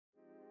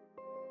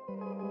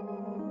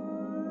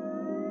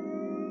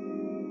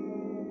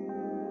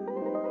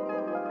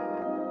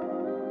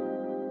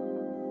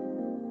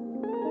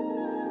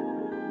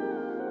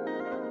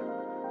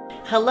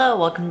Hello,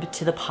 welcome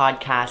to the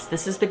podcast.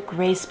 This is the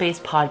Gray Space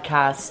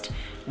podcast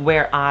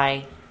where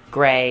I,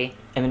 Gray,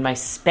 am in my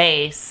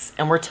space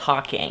and we're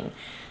talking.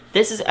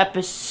 This is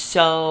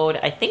episode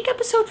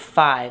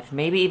 5,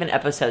 maybe even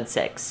episode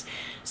 6.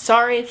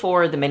 Sorry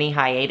for the mini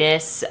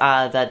hiatus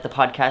that the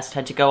podcast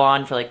had to go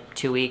on for like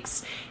 2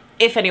 weeks.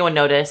 If anyone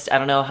noticed, I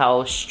don't know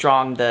how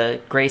strong the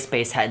Gray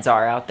Space heads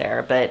are out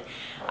there, but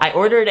I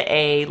ordered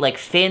a like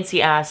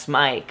fancy ass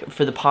mic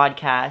for the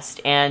podcast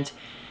and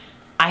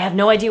I have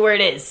no idea where it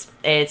is.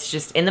 It's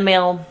just in the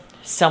mail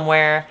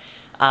somewhere.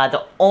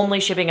 The only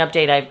shipping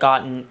update I've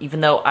gotten,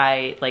 even though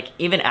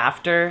even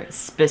after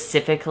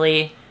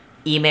specifically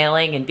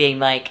emailing and being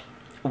like,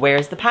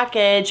 where's the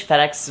package?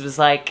 FedEx was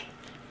like,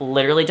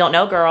 literally don't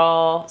know,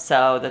 girl.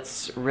 So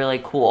that's really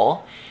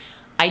cool.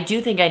 I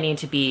do think I need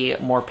to be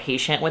more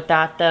patient with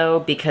that though,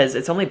 because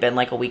it's only been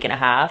like a week and a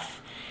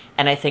half.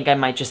 And I think I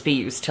might just be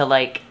used to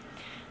like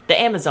the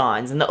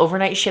Amazons and the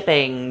overnight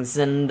shippings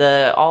and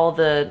all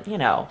the, you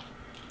know,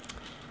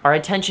 our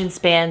attention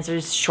spans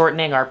are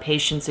shortening, our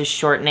patience is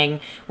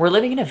shortening. We're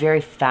living in a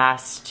very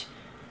fast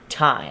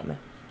time,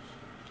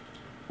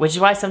 which is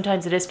why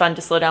sometimes it is fun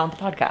to slow down with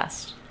the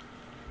podcast.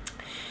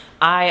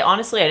 I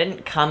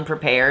didn't come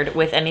prepared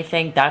with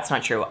anything. That's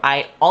not true.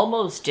 I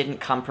almost didn't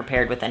come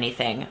prepared with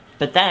anything.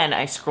 But then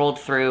I scrolled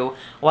through, a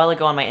while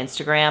ago on my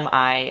Instagram,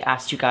 I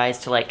asked you guys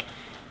to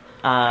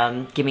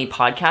give me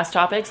podcast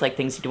topics, like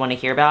things you want to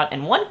hear about.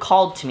 And one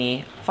called to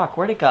me. Fuck,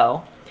 where'd it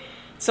go?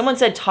 Someone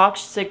said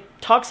toxic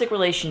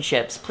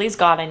relationships. Please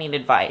God, I need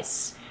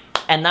advice.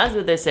 And that's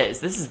what this is.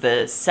 This is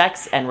the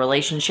sex and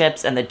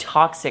relationships and the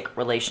toxic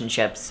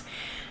relationships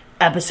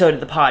episode of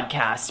the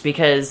podcast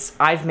because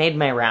I've made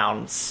my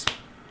rounds.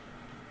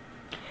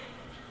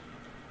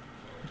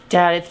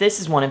 Dad, if this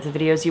is one of the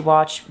videos you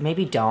watch,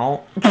 maybe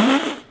don't.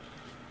 I'm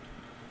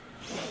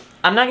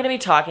not going to be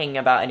talking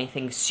about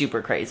anything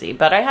super crazy,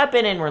 but I have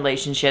been in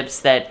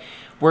relationships that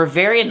were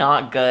very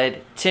not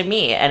good to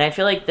me. And I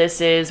feel like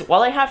this is,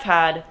 while I have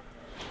had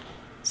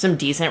some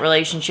decent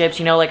relationships,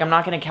 you know, like I'm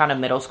not going to count a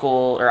middle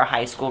school or a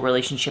high school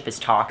relationship as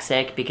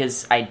toxic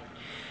because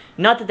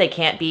not that they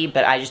can't be,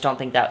 but I just don't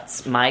think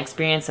that's my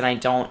experience. And I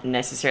don't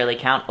necessarily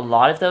count a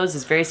lot of those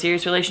as very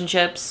serious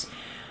relationships.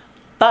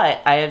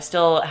 But I have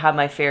still had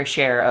my fair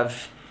share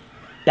of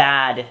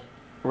bad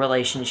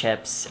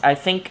relationships. I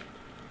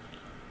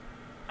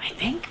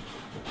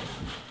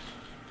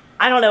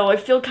don't know, I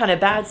feel kind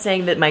of bad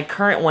saying that my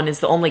current one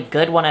is the only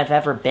good one I've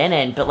ever been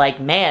in, but like,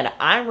 man,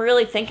 I'm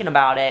really thinking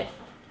about it.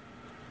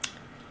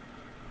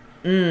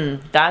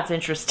 That's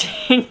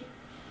interesting.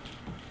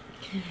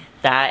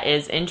 That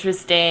is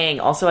interesting.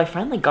 Also, I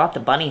finally got the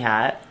bunny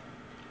hat,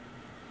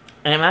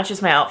 and it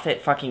matches my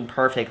outfit fucking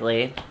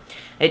perfectly.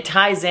 It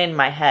ties in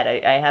my head.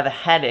 I have a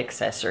head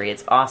accessory.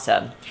 It's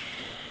awesome.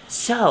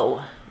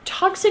 So,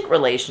 toxic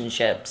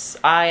relationships,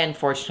 I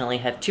unfortunately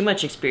have too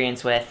much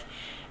experience with,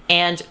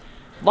 and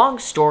long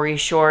story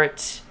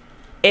short,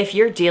 if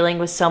you're dealing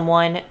with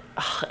someone,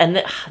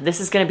 and this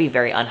is going to be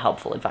very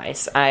unhelpful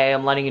advice. I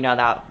am letting you know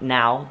that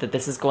now that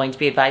this is going to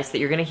be advice that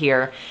you're going to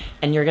hear,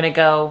 and you're going to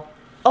go,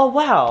 oh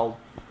wow,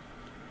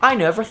 I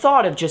never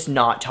thought of just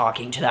not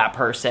talking to that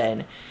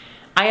person.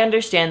 I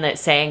understand that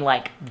saying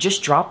like,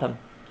 just drop him.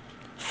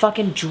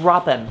 Fucking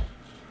drop him.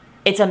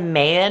 It's a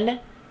man.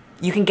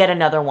 You can get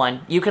another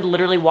one. You could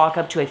literally walk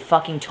up to a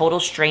fucking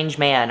total strange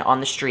man on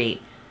the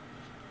street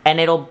and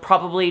it'll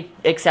probably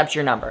accept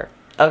your number,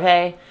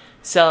 okay?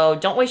 So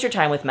don't waste your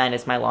time with men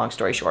is my long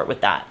story short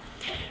with that.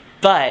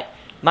 But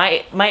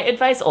my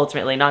advice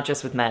ultimately, not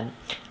just with men,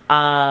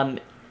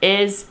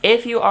 is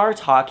if you are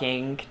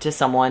talking to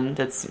someone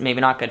that's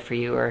maybe not good for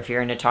you, or if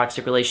you're in a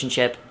toxic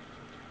relationship,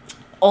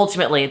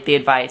 ultimately the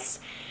advice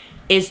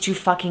is to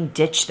fucking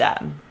ditch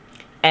them.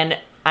 And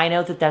I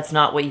know that that's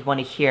not what you want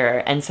to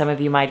hear, and some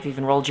of you might have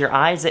even rolled your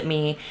eyes at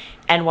me,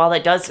 and while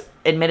it does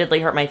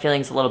admittedly hurt my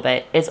feelings a little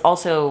bit, it's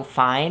also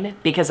fine,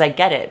 because I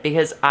get it,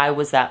 because I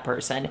was that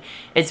person.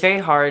 It's very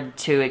hard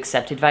to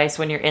accept advice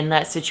when you're in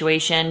that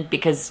situation,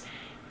 because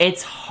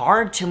it's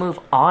hard to move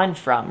on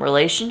from.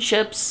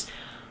 Relationships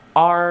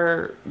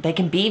they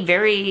can be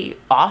very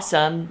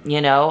awesome,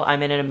 you know,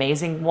 I'm in an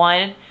amazing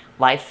one.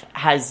 Life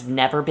has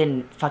never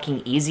been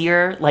fucking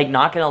easier, like,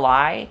 not gonna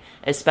lie,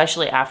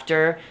 especially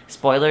after,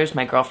 spoilers,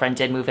 my girlfriend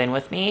did move in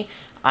with me.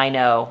 I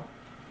know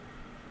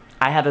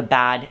I have a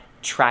bad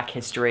track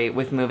history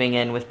with moving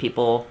in with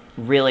people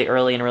really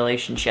early in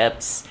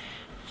relationships,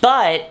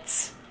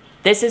 but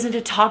this isn't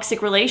a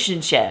toxic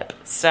relationship,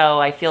 so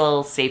I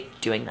feel safe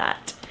doing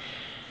that.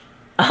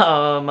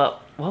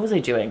 What was I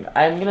doing?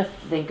 I'm gonna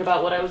think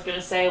about what I was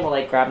gonna say while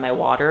I grab my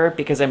water,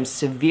 because I'm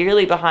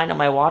severely behind on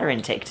my water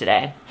intake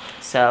today.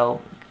 So,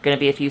 gonna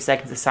be a few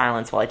seconds of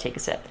silence while I take a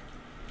sip.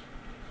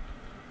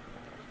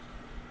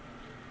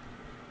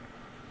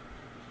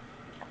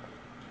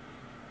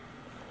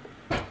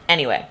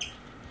 Anyway,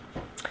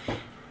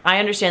 I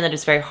understand that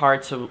it's very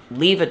hard to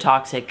leave a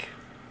toxic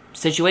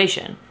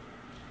situation.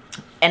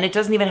 And it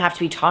doesn't even have to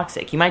be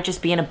toxic. You might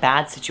just be in a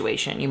bad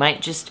situation. You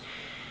might just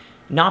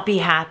not be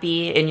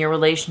happy in your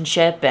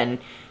relationship and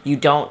you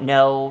don't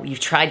know, you've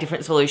tried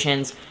different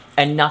solutions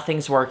and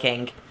nothing's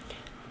working.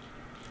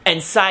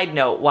 And side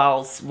note,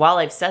 while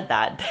I've said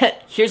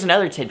that, here's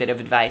another tidbit of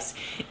advice.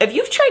 If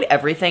you've tried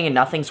everything and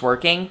nothing's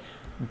working,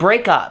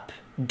 break up.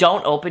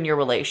 Don't open your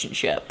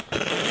relationship.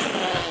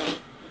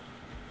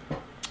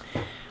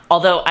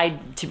 Although,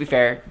 to be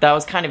fair, that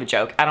was kind of a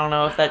joke. I don't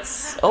know if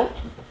that's... Oh.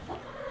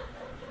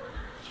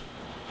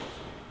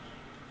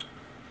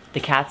 The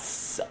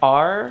cats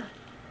are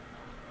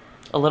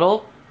a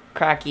little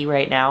cracky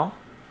right now.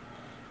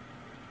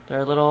 They're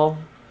a little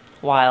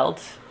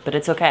wild, but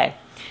it's okay.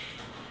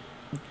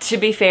 To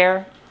be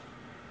fair,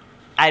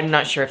 I'm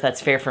not sure if that's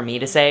fair for me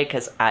to say,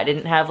 because I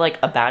didn't have, like,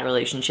 a bad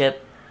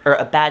relationship, or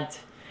I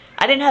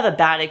didn't have a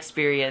bad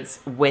experience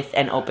with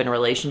an open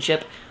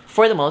relationship.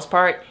 For the most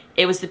part,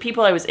 it was the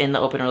people I was in the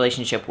open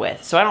relationship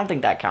with. So I don't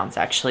think that counts,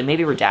 actually.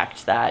 Maybe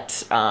redact that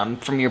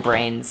from your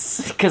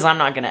brains, because I'm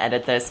not going to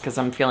edit this, because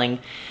I'm feeling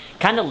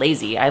kind of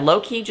lazy. I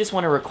low-key just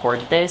want to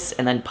record this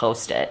and then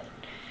post it,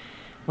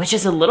 which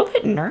is a little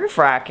bit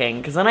nerve-wracking,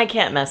 because then I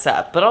can't mess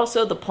up. But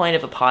also the point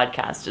of a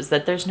podcast is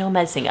that there's no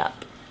messing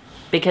up,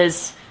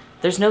 because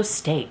there's no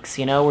stakes,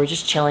 you know? We're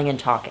just chilling and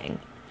talking.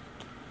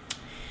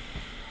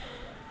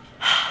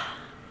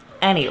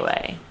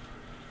 Anyway,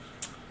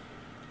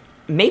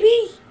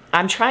 maybe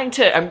I'm trying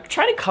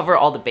to cover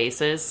all the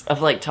bases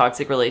of, like,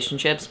 toxic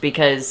relationships,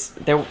 because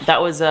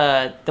that was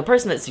the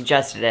person that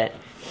suggested it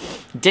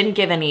didn't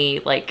give any,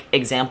 like,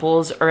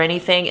 examples or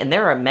anything, and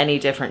there are many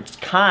different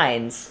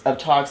kinds of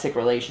toxic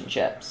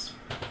relationships.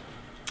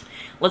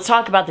 Let's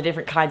talk about the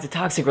different kinds of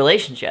toxic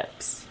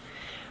relationships.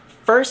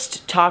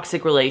 First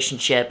toxic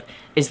relationship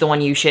is the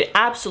one you should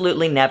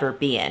absolutely never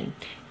be in.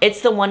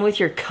 It's the one with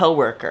your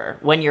coworker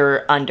when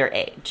you're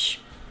underage.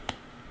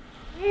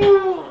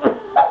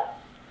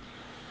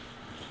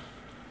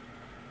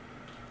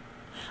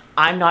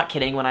 I'm not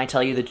kidding when I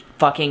tell you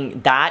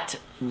that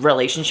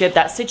relationship,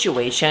 that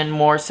situation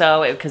more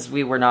so, because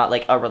we were not,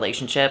 like, a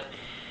relationship.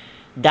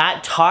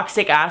 That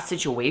toxic ass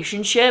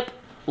situationship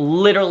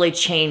literally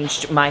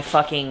changed my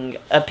fucking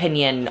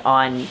opinion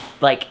on,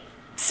 like,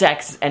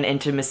 sex and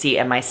intimacy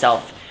and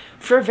myself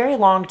for a very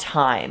long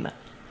time.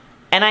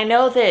 And I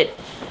know that,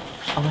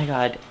 oh my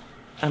god,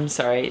 I'm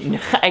sorry.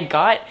 I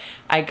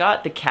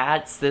got the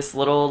cats this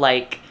little,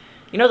 like,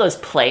 you know those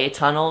play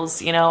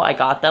tunnels, you know? I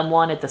got them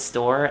one at the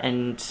store,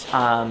 and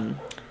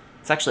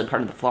it's actually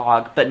part of the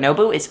vlog, but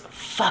Nobu is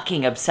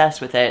fucking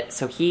obsessed with it,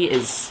 so he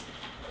is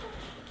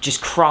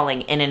just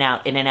crawling in and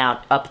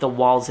out, up the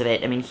walls of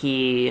it. I mean,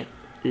 he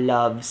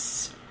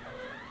loves...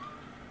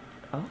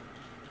 Oh,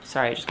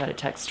 sorry, I just got a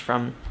text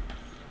from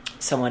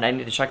someone. I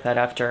need to check that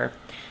after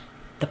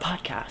the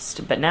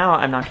podcast. But now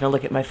I'm not going to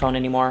look at my phone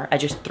anymore. I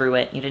just threw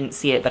it. You didn't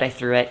see it, but I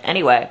threw it.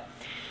 Anyway,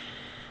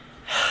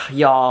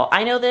 y'all,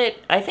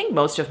 I think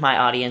most of my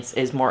audience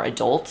is more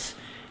adult,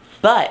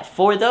 but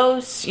for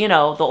those, you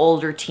know, the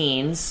older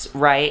teens,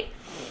 right?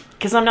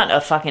 Because I'm not a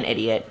fucking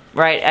idiot,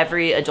 right?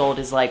 Every adult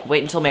is like,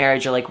 wait until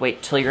marriage, or like,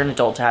 wait till you're an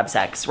adult to have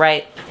sex,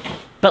 right?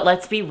 But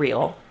let's be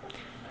real.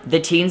 The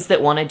teens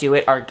that want to do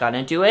it are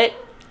gonna do it.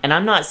 And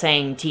I'm not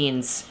saying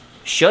teens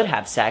should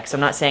have sex. I'm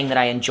not saying that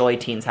I enjoy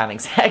teens having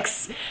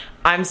sex.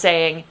 I'm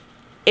saying,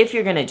 if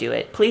you're gonna do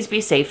it, please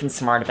be safe and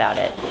smart about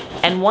it.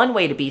 And one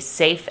way to be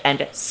safe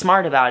and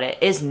smart about it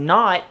is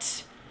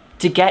not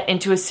to get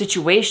into a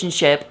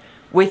situationship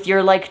with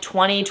your, like,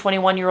 20,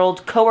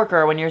 21-year-old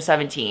coworker when you're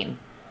 17.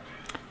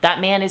 That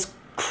man is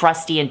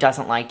crusty and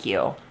doesn't like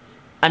you.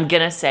 I'm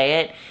gonna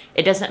say it.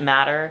 It doesn't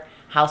matter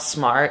how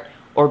smart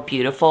or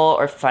beautiful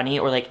or funny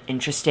or, like,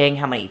 interesting,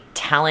 how many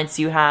talents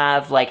you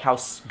have, like, how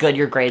good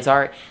your grades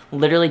are.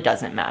 Literally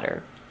doesn't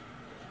matter.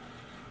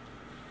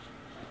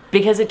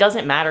 Because it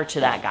doesn't matter to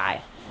that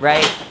guy,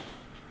 right?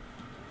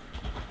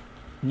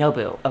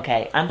 Nobu.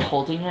 Okay, I'm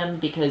holding him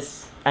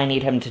because I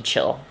need him to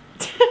chill.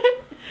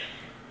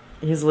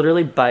 He's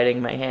literally biting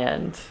my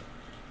hand.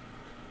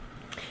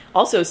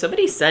 Also,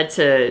 somebody said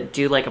to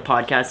do, like, a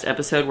podcast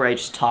episode where I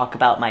just talk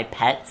about my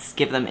pets,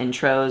 give them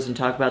intros, and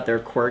talk about their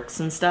quirks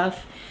and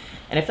stuff.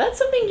 And if that's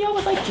something y'all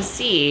would like to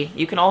see,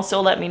 you can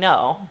also let me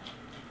know.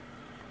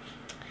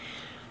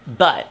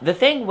 But the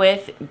thing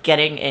with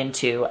getting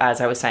into,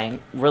 as I was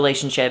saying,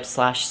 relationships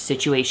 /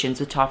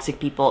 situations with toxic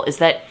people is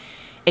that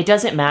it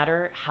doesn't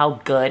matter how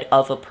good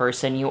of a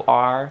person you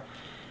are,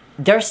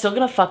 they're still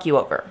gonna fuck you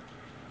over,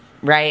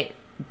 right?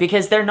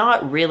 Because they're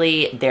not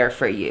really there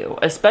for you,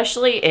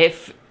 especially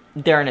if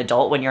they're an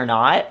adult when you're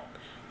not.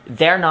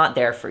 They're not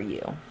there for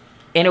you.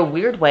 In a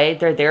weird way,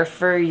 they're there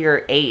for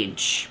your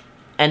age,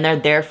 and they're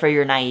there for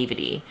your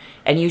naivety,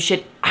 and you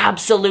should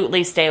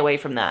absolutely stay away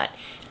from that.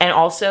 And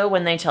also,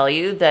 when they tell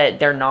you that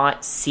they're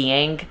not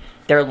seeing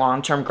their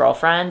long-term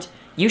girlfriend,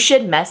 you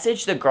should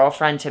message the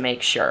girlfriend to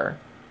make sure.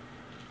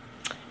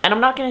 And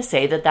I'm not going to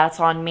say that that's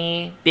on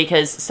me,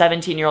 because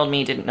 17-year-old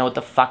me didn't know what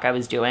the fuck I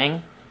was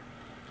doing.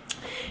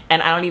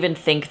 And I don't even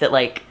think that,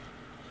 like,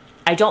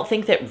 I don't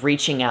think that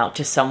reaching out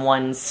to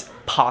someone's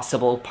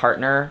possible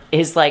partner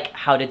is like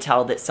how to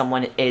tell that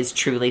someone is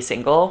truly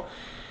single.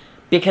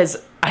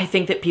 Because I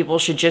think that people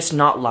should just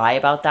not lie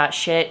about that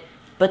shit.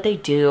 But they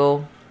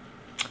do.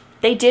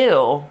 They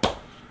do.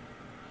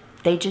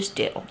 They just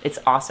do. It's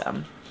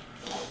awesome.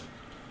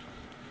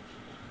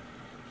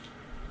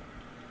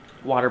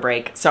 Water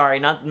break. Sorry,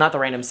 not the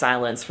random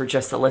silence for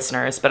just the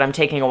listeners, but I'm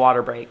taking a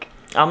water break.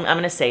 I'm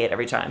going to say it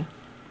every time.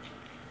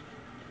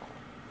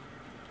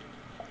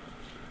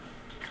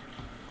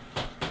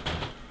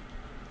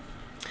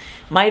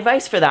 My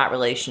advice for that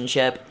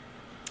relationship,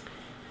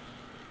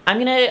 I'm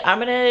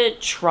gonna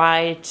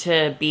try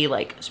to be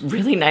like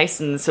really nice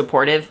and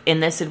supportive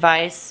in this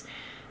advice,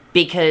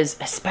 because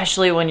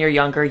especially when you're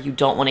younger, you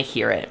don't want to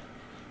hear it.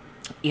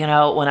 You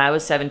know, when I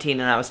was 17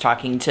 and I was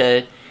talking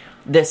to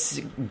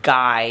this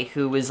guy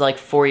who was like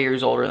 4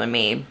 years older than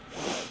me,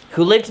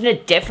 who lived in a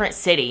different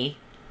city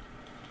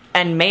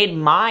and made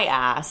my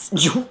ass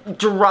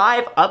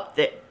drive up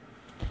the...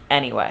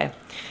 Anyway.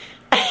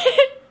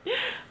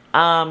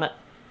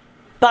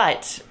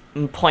 But,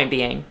 point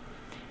being,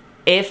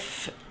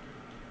 if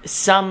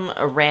some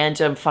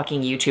random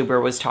fucking YouTuber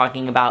was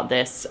talking about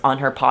this on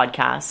her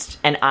podcast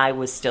and I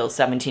was still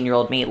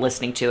 17-year-old me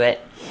listening to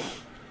it,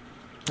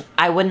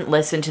 I wouldn't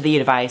listen to the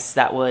advice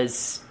that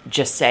was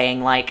just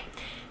saying like,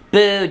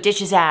 boo, ditch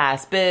his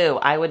ass, boo.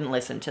 I wouldn't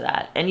listen to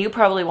that. And you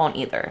probably won't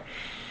either.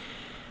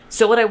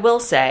 So what I will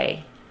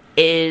say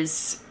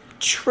is,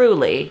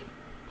 truly,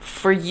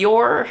 for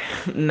your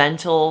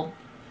mental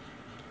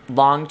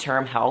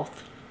long-term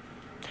health,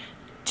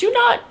 do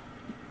not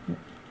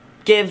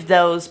give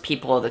those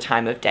people the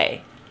time of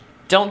day.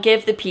 Don't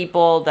give the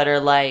people that are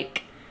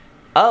like,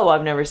 oh,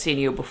 I've never seen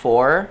you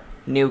before,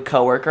 new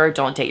coworker.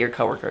 Don't date your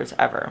coworkers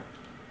ever.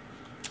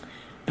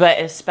 But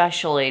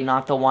especially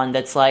not the one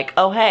that's like,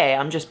 oh, hey,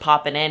 I'm just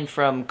popping in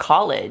from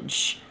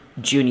college,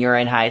 junior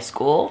in high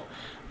school.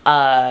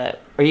 Are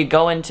you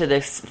going to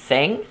this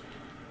thing?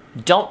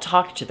 Don't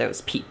talk to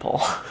those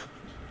people.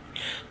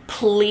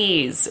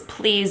 Please,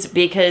 please,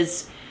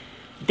 because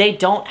they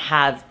don't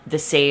have the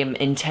same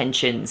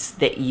intentions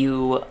that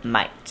you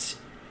might.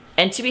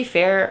 And to be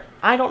fair,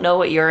 I don't know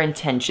what your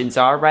intentions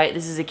are, right?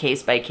 This is a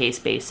case-by-case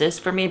basis.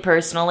 For me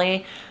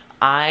personally,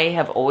 I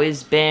have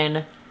always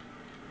been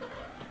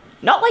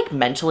not like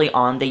mentally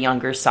on the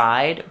younger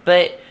side,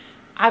 but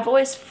I've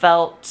always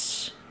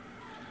felt,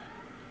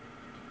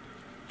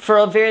 for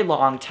a very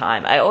long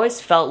time, I always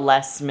felt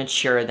less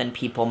mature than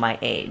people my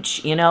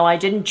age. You know, I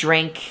didn't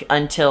drink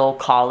until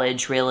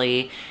college,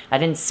 really. I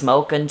didn't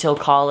smoke until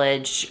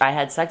college. I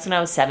had sex when I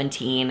was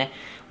 17,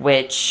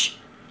 which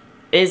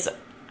is,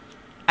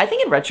 I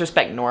think in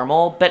retrospect,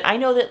 normal. But I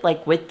know that,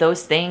 like, with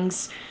those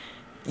things,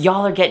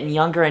 y'all are getting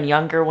younger and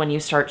younger when you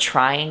start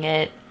trying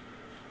it.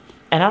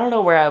 And I don't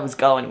know where I was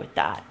going with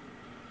that,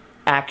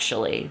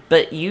 actually.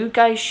 But you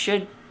guys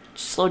should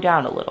slow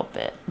down a little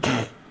bit.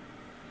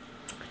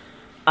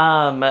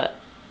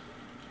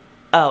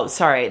 Oh,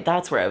 sorry,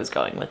 that's where I was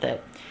going with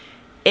it.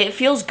 It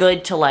feels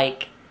good to,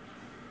 like,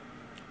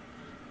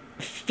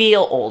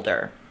 feel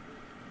older,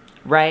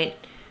 right?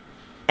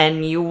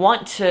 And you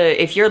want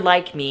to, if you're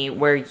like me,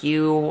 where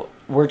you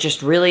were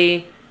just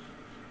really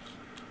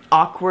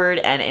awkward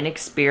and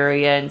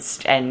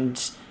inexperienced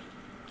and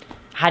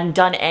hadn't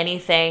done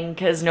anything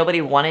because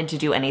nobody wanted to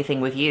do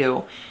anything with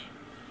you,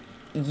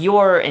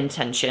 your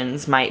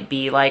intentions might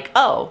be like,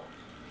 oh,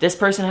 this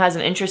person has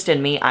an interest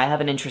in me, I have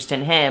an interest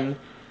in him,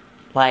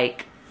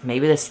 like,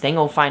 maybe this thing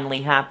will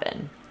finally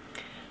happen.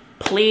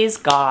 Please,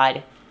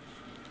 God,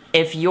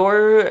 if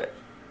you're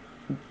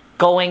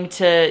going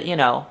to, you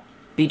know,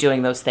 be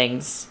doing those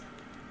things,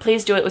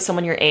 please do it with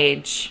someone your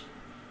age,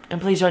 and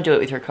please don't do it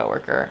with your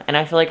coworker. And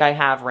I feel like I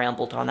have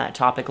rambled on that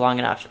topic long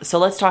enough. So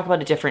let's talk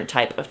about a different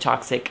type of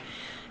toxic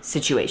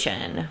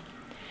situation.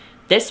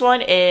 This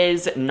one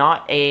is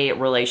not a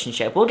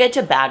relationship. We'll get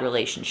to bad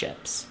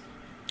relationships.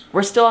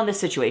 We're still on the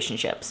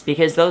situationships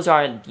because those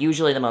are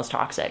usually the most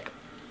toxic.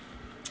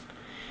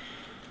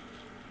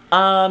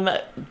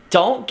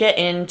 Don't get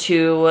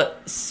into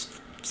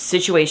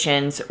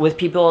situations with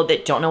people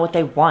that don't know what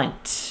they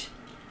want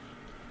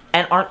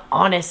and aren't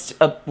honest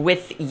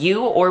with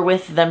you or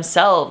with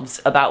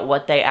themselves about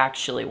what they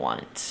actually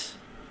want.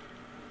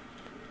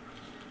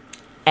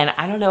 And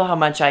I don't know how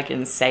much I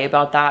can say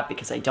about that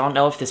because I don't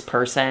know if this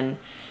person,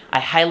 I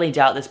highly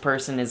doubt this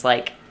person is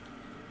like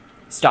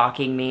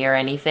stalking me or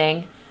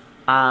anything.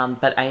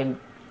 But I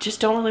just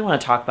don't really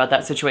want to talk about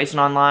that situation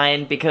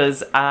online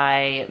because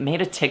I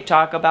made a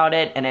TikTok about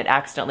it and it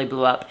accidentally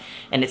blew up.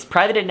 And it's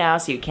privated now,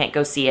 so you can't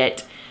go see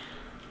it.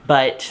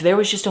 But there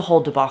was just a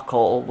whole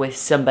debacle with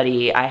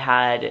somebody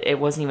it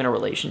wasn't even a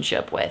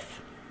relationship with.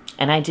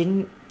 And I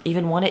didn't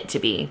even want it to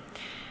be.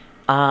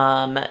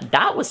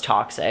 That was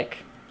toxic.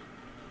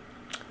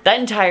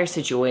 That entire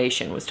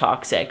situation was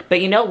toxic.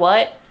 But you know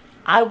what?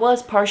 I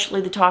was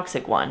partially the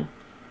toxic one.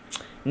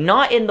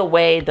 Not in the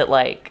way that,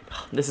 like,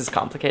 this is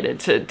complicated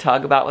to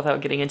talk about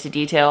without getting into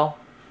detail.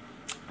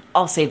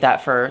 I'll save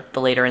that for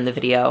the later in the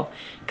video,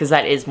 because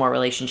that is more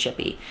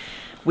relationshipy.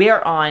 We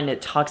are on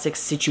toxic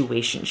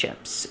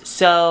situationships.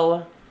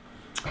 So,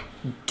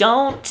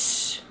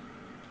 don't...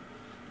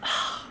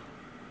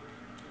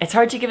 It's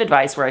hard to give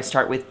advice where I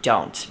start with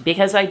don't,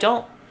 because I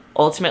don't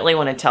ultimately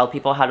want to tell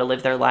people how to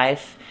live their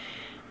life.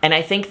 And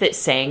I think that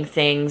saying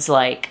things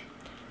like,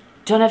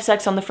 don't have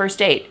sex on the first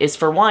date, is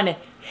for one,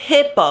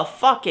 HIPAA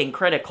fucking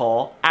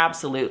critical,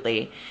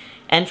 absolutely.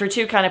 And for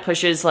two, kind of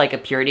pushes like a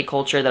purity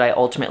culture that I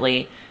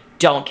ultimately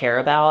don't care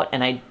about.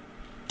 And I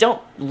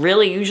don't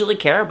really usually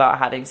care about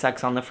having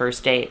sex on the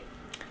first date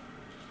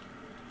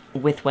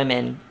with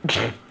women.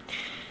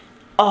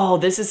 Oh,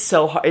 this is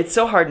so hard. It's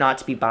so hard not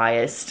to be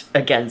biased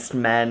against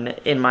men,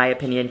 in my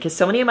opinion, because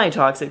so many of my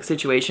toxic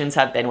situations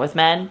have been with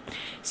men.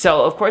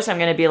 So, of course, I'm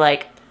going to be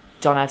like,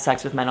 don't have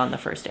sex with men on the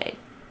first date.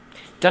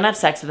 Don't have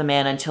sex with a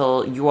man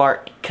until you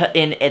are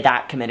in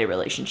that committed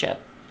relationship.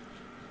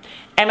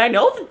 And I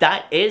know that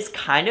that is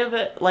kind of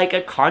like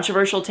a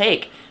controversial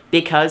take,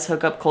 because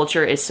hookup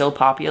culture is so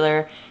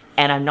popular,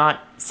 and I'm not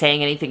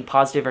saying anything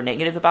positive or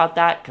negative about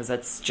that, because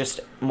that's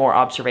just more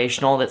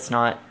observational. That's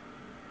not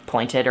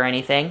pointed or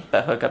anything,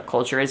 but hookup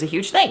culture is a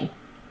huge thing.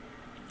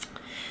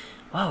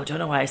 Whoa, don't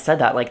know why I said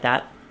that like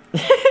that.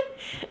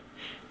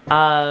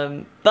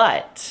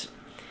 But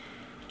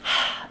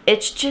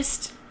it's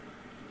just,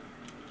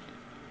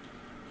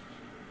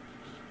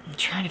 I'm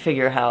trying to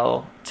figure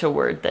how to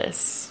word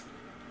this.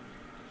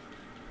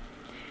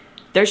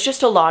 There's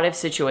just a lot of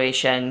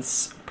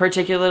situations,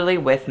 particularly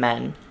with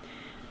men,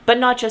 but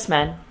not just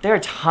men. There are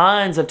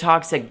tons of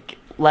toxic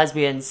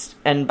lesbians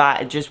and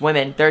just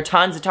women. There are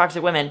tons of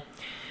toxic women.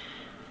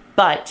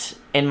 But,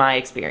 in my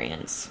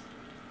experience,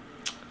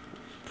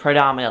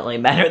 predominantly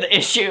men are the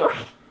issue.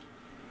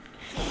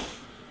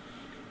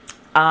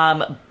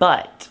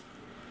 But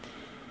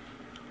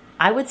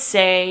I would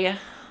say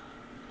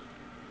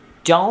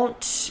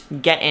don't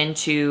get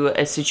into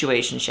a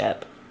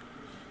situationship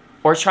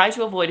or try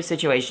to avoid a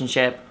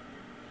situationship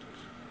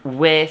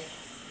with...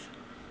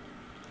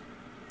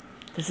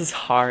 This is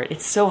hard.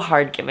 It's so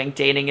hard giving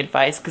dating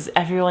advice because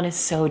everyone is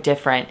so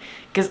different.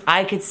 Because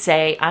I could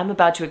say, I'm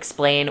about to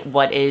explain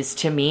what is,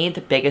 to me,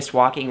 the biggest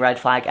walking red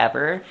flag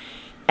ever.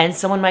 And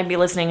someone might be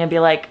listening and be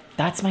like,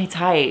 that's my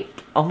type.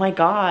 Oh my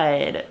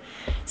God.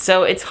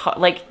 So it's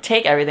like,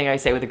 take everything I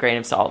say with a grain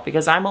of salt,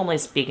 because I'm only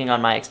speaking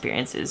on my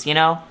experiences, you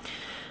know?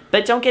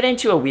 But don't get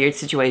into a weird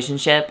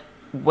situationship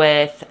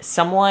with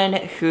someone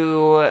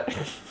who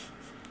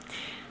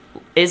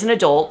is an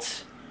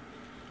adult.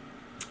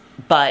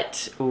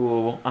 But,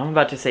 ooh, I'm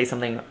about to say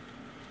something.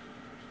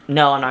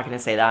 No, I'm not going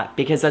to say that,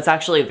 because that's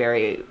actually a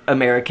very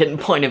American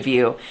point of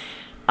view.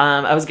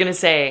 I was going to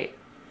say,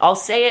 I'll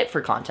say it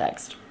for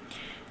context.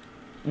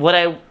 What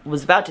I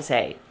was about to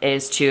say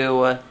is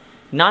to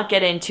not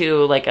get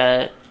into like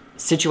a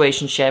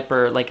situationship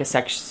or like a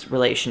sex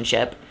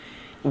relationship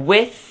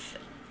with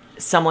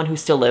someone who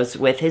still lives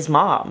with his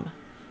mom.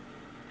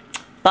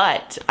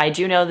 But I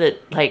do know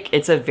that, like,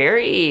 it's a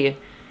very...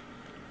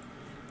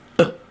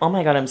 Oh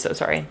my God, I'm so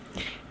sorry.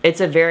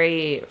 It's a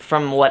very,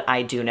 from what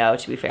I do know,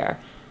 to be fair,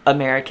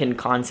 American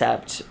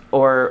concept,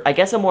 or I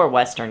guess a more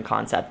Western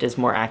concept is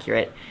more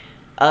accurate,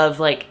 of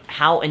like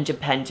how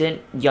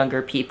independent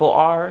younger people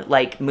are,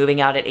 like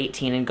moving out at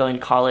 18 and going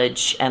to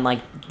college, and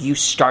like you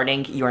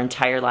starting your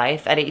entire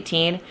life at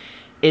 18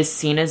 is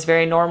seen as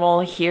very normal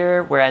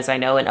here, whereas I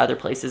know in other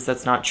places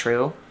that's not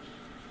true.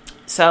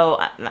 So,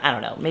 I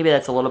don't know, maybe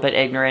that's a little bit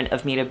ignorant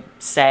of me to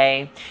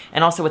say.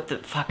 And also with the,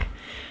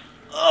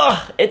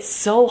 it's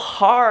so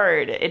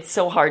hard. It's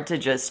so hard to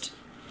just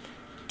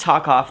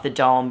talk off the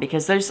dome,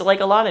 because there's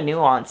like a lot of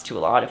nuance to a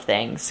lot of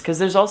things. Because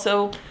there's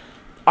also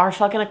our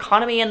fucking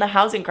economy and the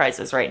housing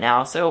crisis right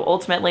now. So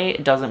ultimately,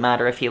 it doesn't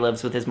matter if he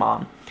lives with his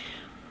mom.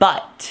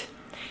 But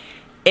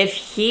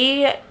if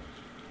you're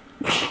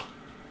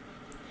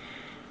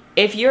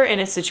in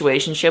a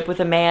situationship with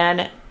a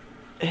man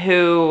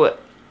who...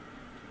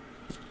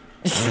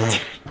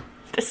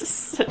 This is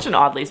such an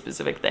oddly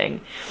specific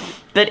thing.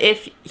 But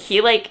if he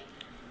like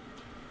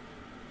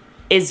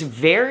is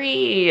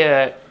very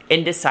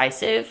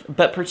indecisive,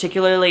 but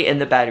particularly in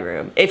the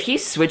bedroom, if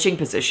he's switching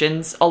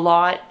positions a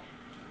lot,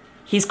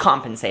 he's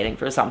compensating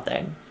for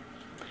something.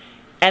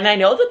 And I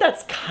know that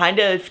that's kind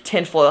of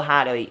tinfoil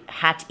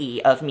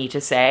hat-y of me to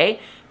say,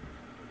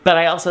 but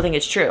I also think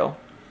it's true.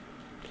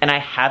 And I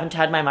haven't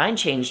had my mind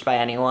changed by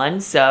anyone,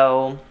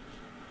 so,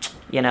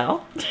 you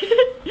know.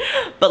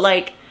 But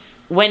like,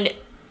 when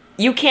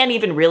you can't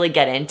even really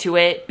get into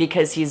it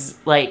because he's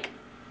like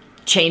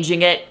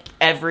changing it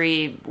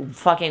every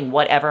fucking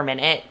whatever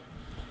minute,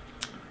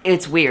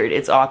 it's weird.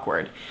 It's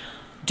awkward.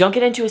 Don't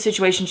get into a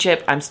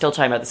situationship, I'm still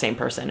talking about the same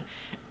person,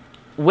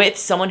 with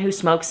someone who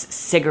smokes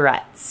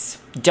cigarettes.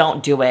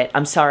 Don't do it.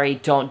 I'm sorry,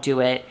 don't do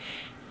it.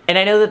 And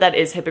I know that that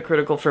is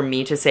hypocritical for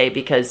me to say,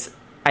 because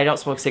I don't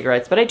smoke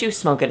cigarettes, but I do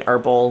smoke an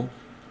herbal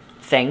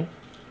thing.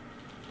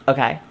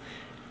 Okay.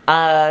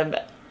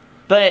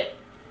 But,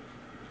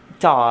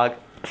 dog,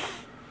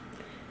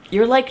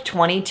 you're like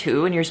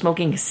 22 and you're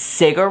smoking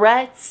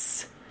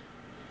cigarettes?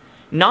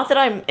 Not that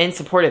I'm in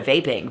support of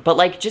vaping, but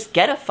like, just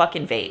get a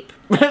fucking vape.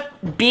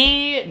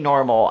 Be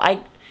normal.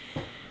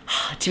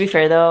 To be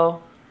fair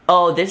though,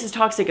 oh, this is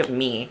toxic of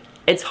me.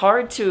 it's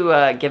hard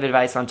to give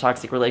advice on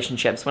toxic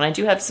relationships when I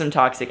do have some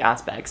toxic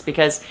aspects,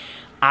 because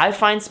I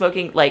find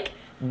smoking, like,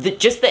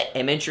 just the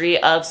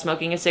imagery of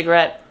smoking a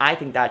cigarette, I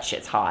think that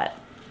shit's hot.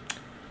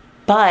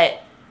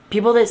 But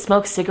people that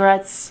smoke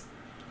cigarettes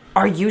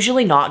are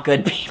usually not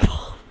good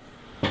people.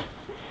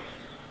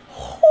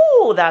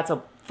 Oh, that's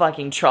a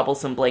fucking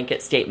troublesome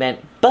blanket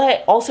statement.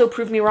 But also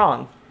prove me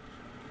wrong.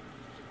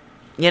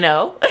 You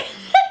know?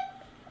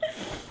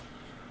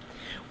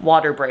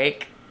 Water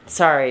break.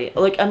 Sorry.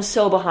 Like, I'm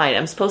so behind.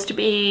 I'm supposed to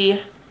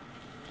be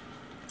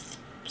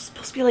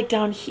like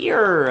down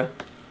here.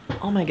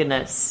 Oh my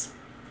goodness.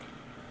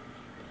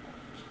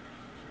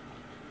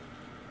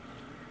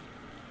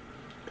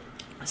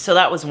 So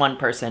that was one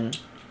person.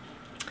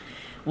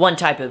 One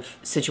type of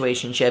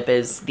situationship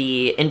is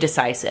the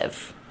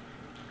indecisive.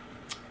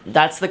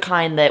 That's the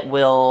kind that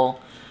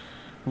will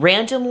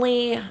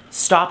randomly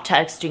stop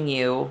texting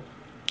you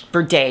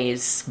for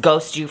days,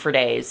 ghost you for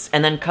days,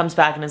 and then comes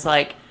back and is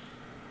like,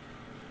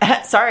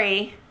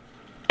 sorry,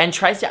 and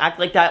tries to act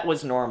like that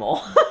was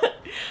normal.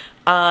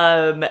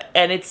 And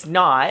it's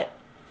not,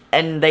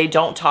 and they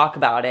don't talk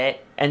about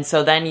it, and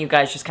so then you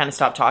guys just kind of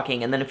stop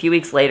talking, and then a few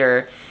weeks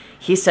later,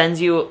 he sends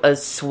you a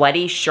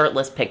sweaty,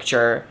 shirtless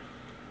picture.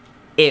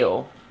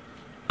 Ew.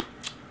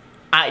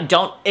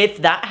 If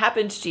that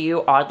happened to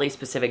you, oddly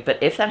specific,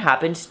 but if that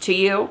happened to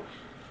you,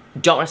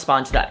 don't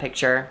respond to that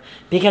picture,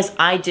 because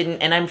I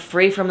didn't, and I'm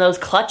free from those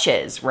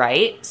clutches,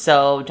 right?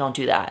 So don't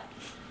do that.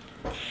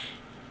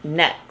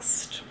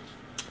 Next.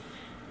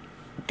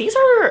 These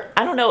are,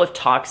 I don't know if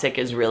toxic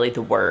is really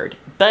the word,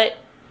 but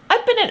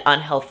I've been in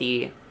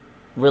unhealthy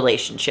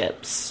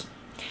relationships.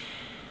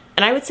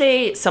 And I would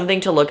say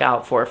something to look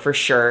out for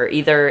sure,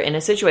 either in a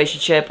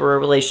situationship or a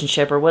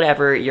relationship or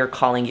whatever you're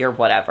calling your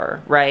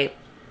whatever, right?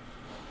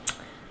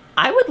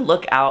 I would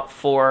look out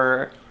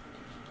for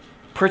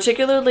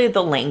particularly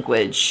the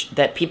language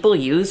that people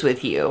use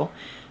with you,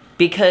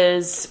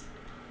 because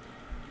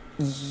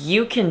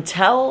you can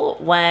tell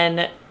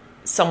when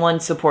someone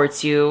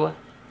supports you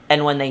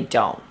and when they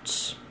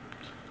don't.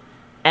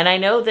 And I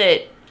know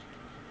that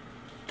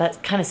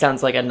kind of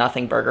sounds like a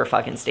nothing burger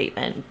fucking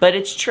statement, but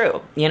it's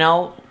true. You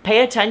know,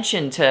 pay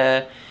attention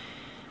to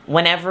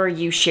whenever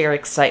you share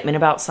excitement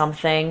about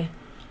something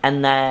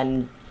and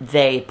then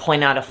they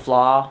point out a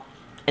flaw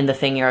in the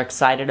thing you're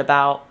excited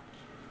about.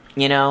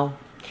 You know,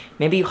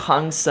 maybe you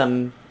hung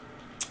some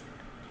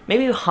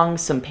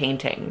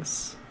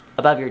paintings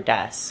above your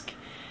desk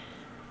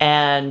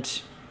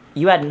and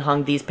you hadn't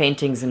hung these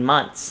paintings in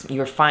months. You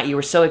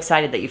were so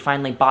excited that you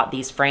finally bought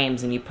these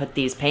frames and you put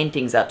these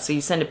paintings up. So you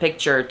send a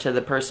picture to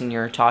the person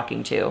you're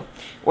talking to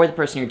or the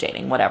person you're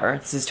dating, whatever.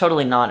 This is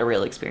totally not a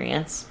real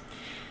experience.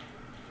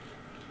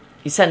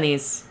 You send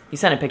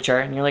a picture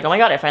and you're like, oh my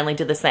God, I finally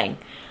did this thing.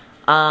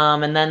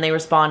 And then they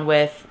respond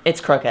with,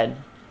 it's crooked.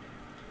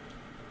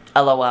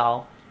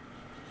 LOL.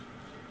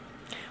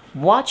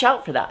 Watch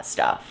out for that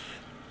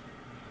stuff.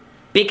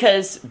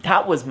 Because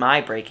that was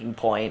my breaking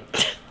point.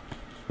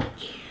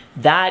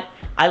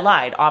 I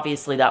lied.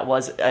 Obviously, that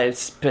was a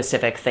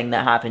specific thing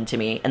that happened to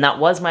me. And that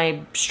was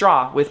my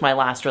straw with my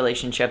last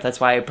relationship.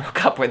 That's why I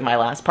broke up with my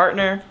last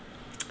partner.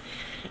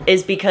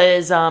 Is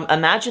because,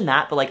 imagine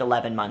that, but like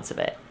 11 months of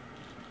it.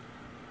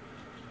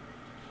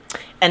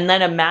 And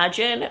then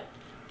imagine,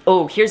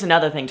 oh, here's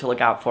another thing to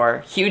look out for.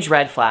 Huge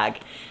red flag.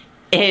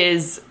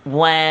 Is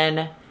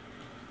when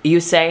you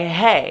say,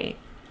 hey,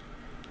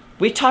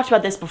 we've talked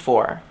about this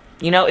before.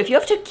 You know, if you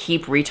have to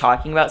keep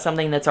re-talking about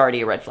something, that's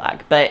already a red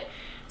flag. But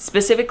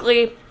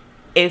specifically,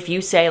 if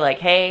you say like,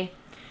 hey,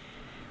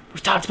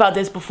 we've talked about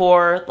this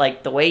before,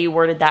 like the way you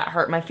worded that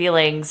hurt my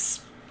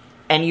feelings,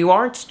 and you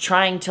aren't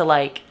trying to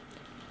like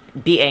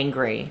be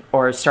angry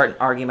or start an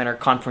argument or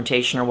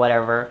confrontation or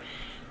whatever,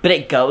 but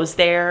it goes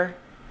there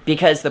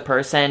because the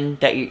person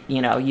that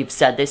you've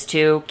said this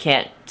to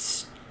can't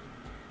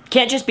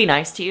just be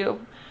nice to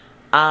you.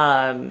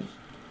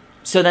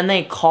 So then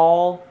they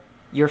call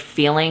your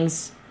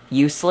feelings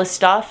useless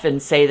stuff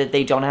and say that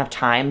they don't have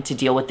time to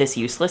deal with this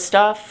useless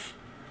stuff.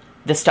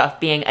 The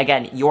stuff being,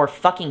 again, your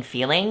fucking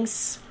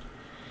feelings.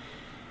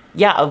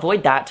 Yeah,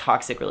 avoid that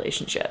toxic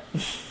relationship.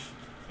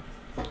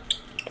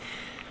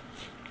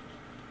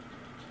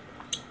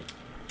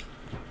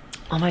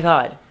 Oh my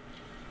God.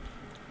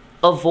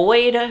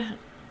 Avoid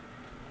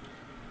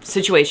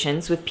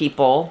situations with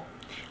people.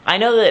 I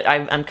know that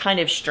I'm kind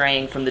of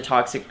straying from the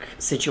toxic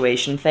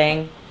situation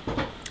thing,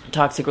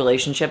 toxic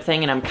relationship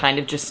thing, and I'm kind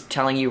of just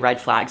telling you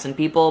red flags in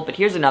people, but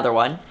here's another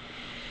one,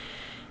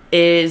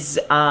 is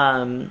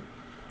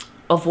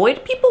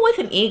avoid people with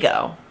an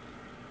ego.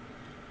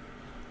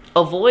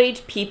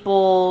 Avoid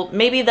people,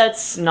 maybe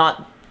that's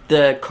not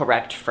the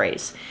correct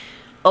phrase.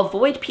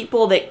 Avoid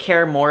people that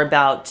care more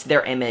about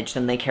their image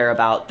than they care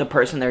about the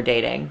person they're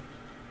dating.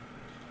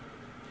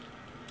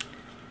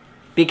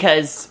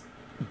 Because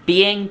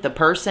being the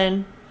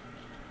person,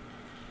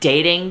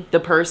 dating the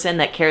person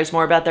that cares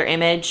more about their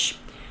image,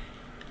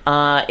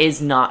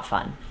 is not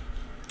fun.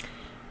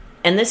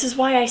 And this is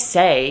why I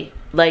say,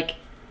 like,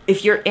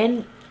 if you're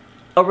in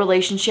a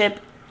relationship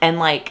and,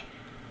 like,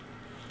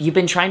 you've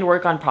been trying to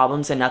work on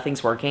problems and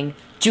nothing's working,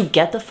 to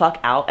get the fuck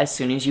out as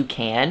soon as you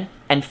can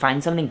and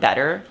find something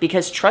better,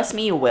 because trust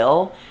me, you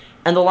will.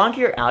 And the longer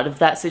you're out of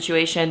that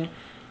situation,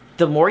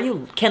 the more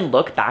you can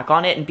look back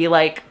on it and be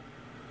like,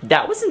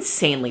 that was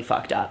insanely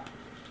fucked up.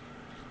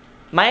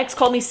 My ex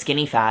called me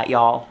skinny fat,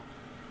 y'all.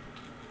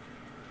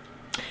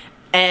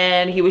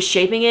 And he was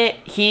shaping it.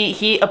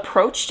 He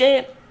approached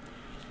it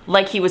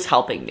like he was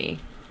helping me.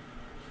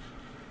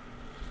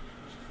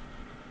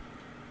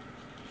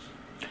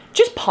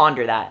 Just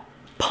ponder that.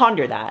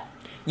 Ponder that.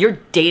 You're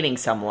dating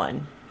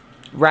someone,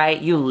 right?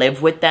 You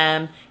live with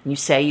them. You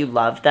say you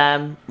love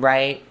them,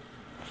 right?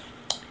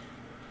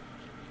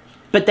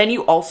 But then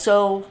you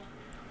also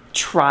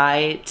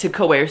try to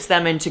coerce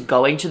them into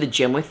going to the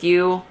gym with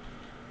you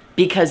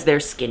because they're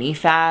skinny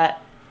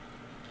fat.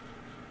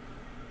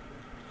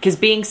 Because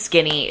being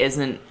skinny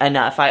isn't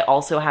enough. I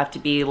also have to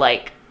be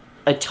like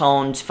a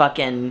toned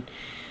fucking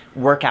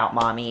workout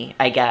mommy,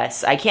 I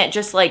guess. I can't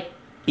just like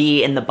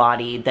be in the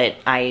body that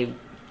I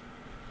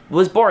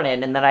was born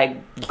in and that I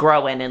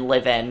grow in and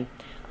live in.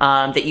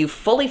 That you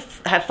fully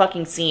have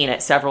fucking seen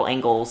at several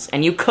angles.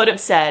 And you could have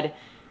said,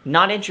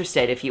 not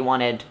interested, if you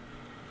wanted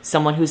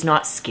someone who's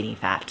not skinny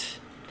fat.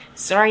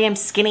 Sorry, I'm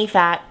skinny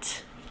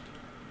fat.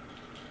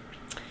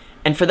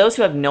 And for those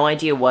who have no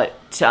idea what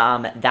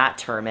that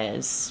term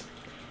is,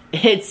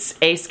 it's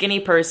a skinny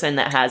person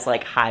that has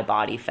like high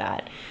body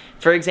fat.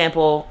 For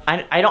example,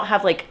 I don't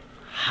have like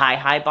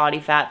high body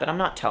fat, but I'm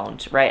not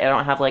toned, right? I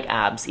don't have like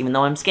abs, even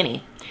though I'm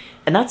skinny.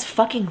 And that's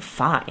fucking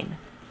fine.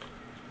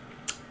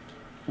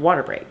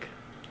 Water break.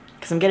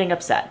 Because I'm getting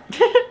upset.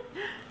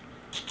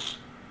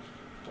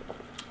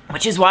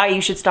 Which is why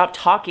you should stop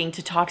talking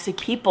to toxic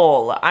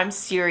people. I'm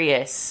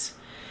serious.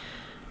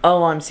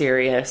 Oh, I'm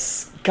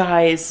serious.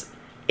 Guys,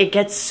 it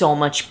gets so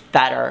much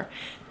better.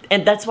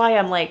 And that's why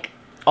I'm like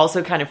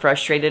also kind of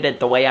frustrated at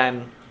the way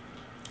I'm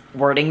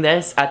wording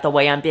this, at the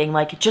way I'm being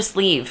like, just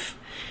leave.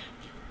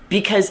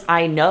 Because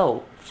I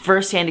know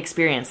firsthand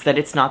experience that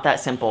it's not that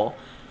simple.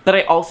 But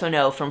I also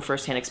know from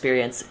firsthand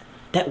experience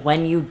that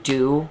when you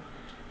do,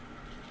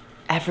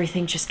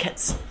 everything just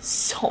gets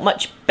so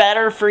much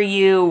better for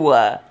you.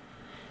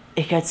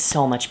 It gets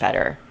so much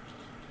better.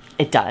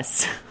 It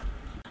does.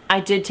 I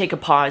did take a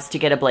pause to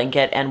get a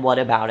blanket, and what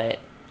about it?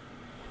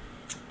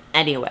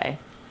 Anyway,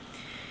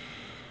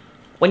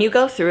 when you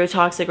go through a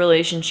toxic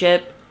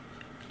relationship,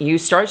 you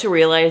start to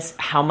realize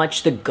how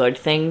much the good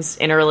things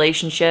in a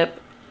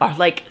relationship are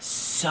like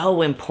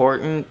so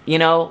important, you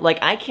know? Like,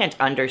 I can't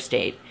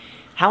understate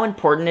how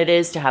important it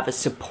is to have a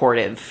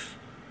supportive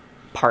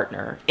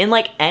partner in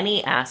like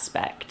any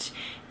aspect.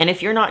 And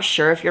if you're not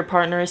sure if your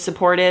partner is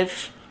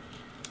supportive,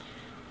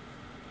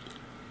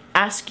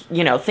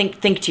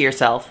 think to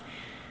yourself,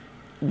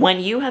 when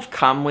you have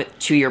come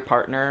to your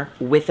partner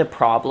with a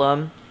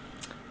problem,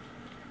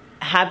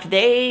 have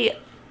they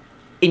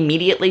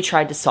immediately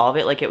tried to solve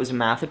it like it was a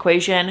math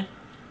equation?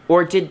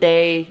 Or did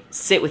they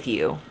sit with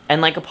you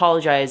and like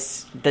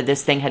apologize that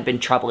this thing had been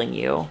troubling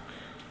you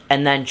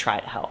and then try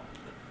to help?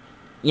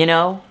 You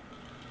know?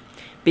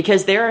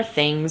 Because there are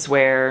things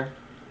where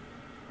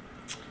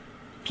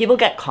people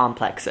get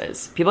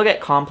complexes. People get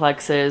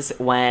complexes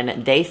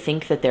when they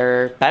think that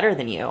they're better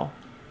than you.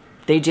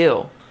 They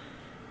do.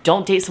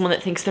 Don't date someone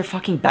that thinks they're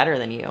fucking better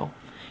than you.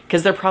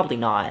 Because they're probably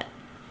not.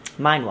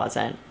 Mine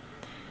wasn't.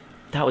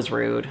 That was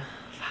rude.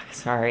 Fuck,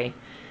 sorry.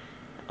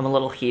 I'm a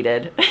little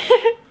heated.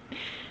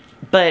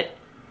 But,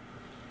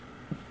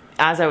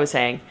 as I was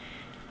saying,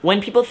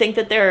 when people think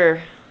that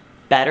they're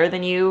better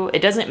than you,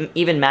 it doesn't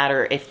even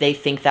matter if they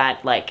think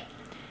that, like,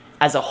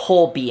 as a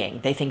whole being,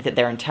 they think that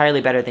they're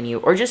entirely better than you,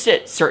 or just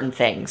at certain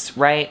things,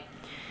 right?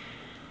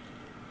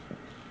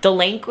 The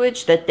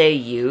language that they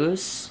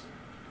use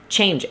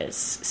changes.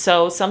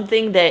 So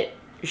something that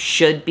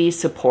should be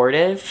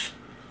supportive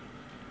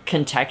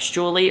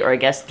contextually, or I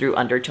guess through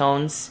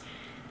undertones,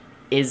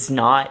 is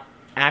not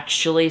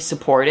actually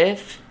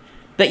supportive.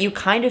 But you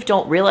kind of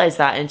don't realize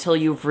that until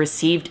you've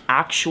received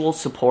actual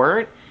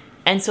support.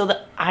 And so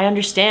I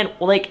understand,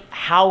 like,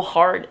 how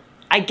hard.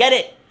 I get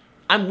it.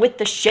 I'm with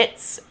the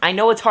shits. I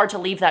know it's hard to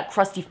leave that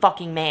crusty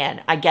fucking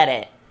man. I get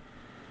it.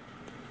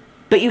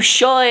 But you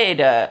should.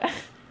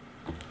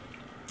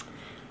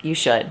 You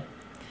should.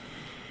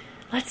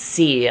 Let's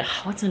see.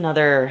 What's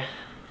another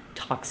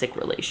toxic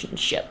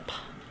relationship?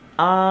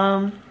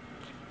 Don't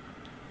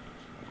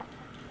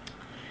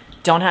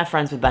have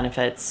friends with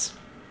benefits.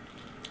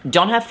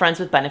 Don't have friends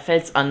with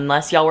benefits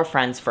unless y'all were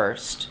friends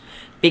first.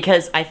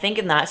 Because I think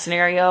in that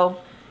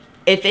scenario,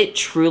 if it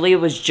truly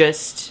was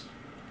just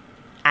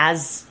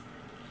as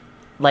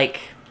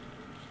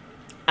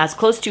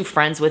close to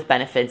friends with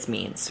benefits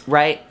means,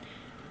 right?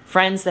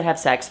 Friends that have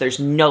sex, there's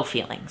no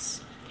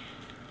feelings.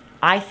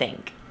 I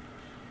think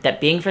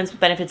that being friends with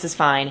benefits is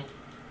fine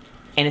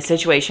in a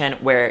situation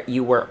where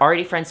you were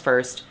already friends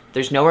first,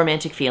 there's no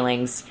romantic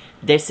feelings,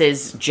 this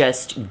is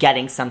just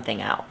getting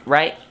something out,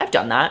 right? I've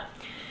done that.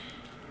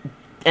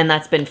 And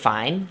that's been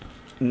fine.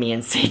 Me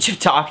and Sage have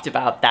talked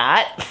about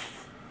that.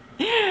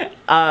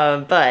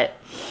 But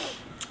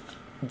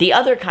The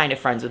other kind of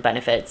friends with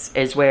benefits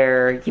is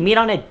where you meet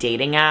on a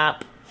dating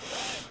app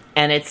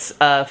and it's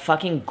a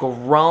fucking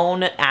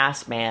grown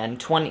ass man,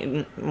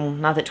 20,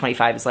 not that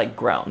 25 is like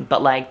grown,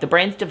 but like the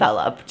brain's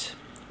developed,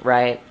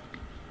 right?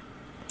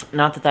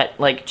 Not that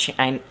like,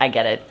 I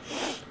get it.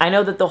 I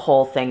know that the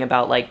whole thing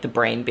about like the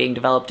brain being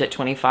developed at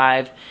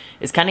 25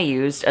 is kind of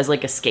used as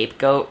like a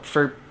scapegoat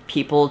for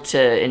people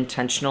to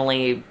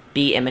intentionally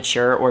be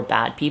immature or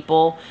bad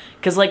people.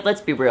 Because, like, let's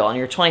be real, on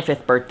your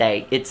 25th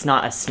birthday, it's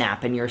not a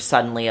snap and you're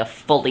suddenly a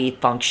fully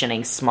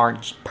functioning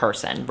smart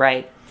person,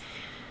 right?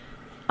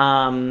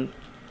 But,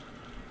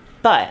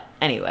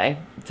 anyway,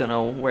 don't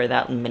know where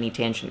that mini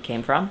tangent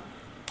came from.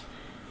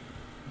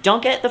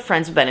 Don't get the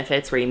friends with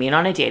benefits where you meet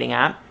on a dating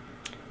app,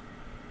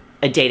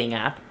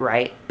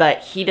 right? But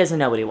he doesn't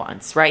know what he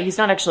wants, right? He's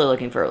not actually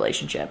looking for a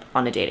relationship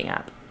on a dating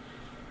app.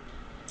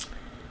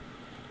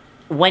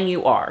 When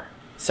you are.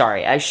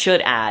 Sorry, I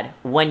should add,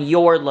 when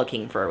you're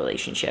looking for a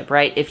relationship,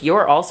 right? If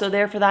you're also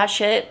there for that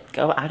shit,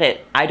 go at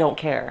it. I don't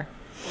care.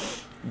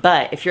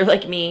 But if you're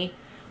like me,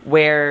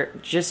 where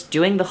just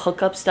doing the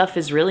hookup stuff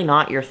is really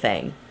not your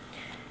thing,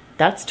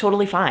 that's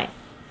totally fine.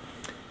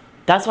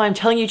 That's why I'm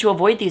telling you to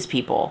avoid these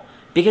people.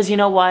 Because you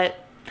know what?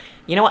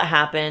 You know what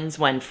happens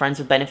when friends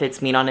with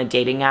benefits meet on a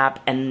dating app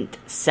and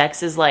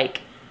sex is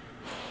like...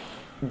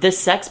 The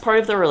sex part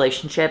of the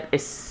relationship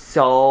is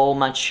so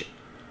much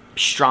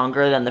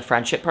stronger than the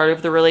friendship part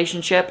of the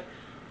relationship.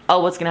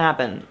 Oh, what's gonna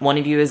happen? One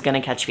of you is gonna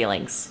catch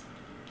feelings.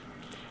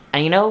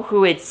 And you know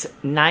who it's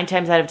 9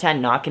 times out of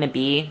 10 not gonna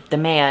be? The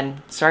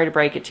man. Sorry to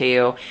break it to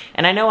you.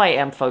 And I know I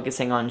am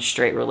focusing on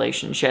straight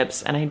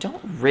relationships, and I don't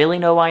really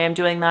know why I'm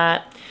doing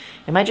that.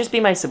 It might just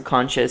be my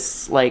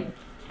subconscious, like,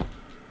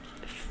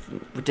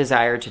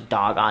 desire to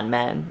dog on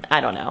men. I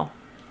don't know.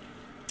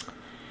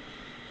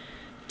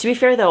 To be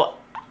fair, though,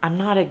 I'm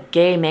not a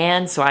gay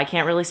man, so I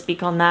can't really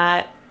speak on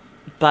that.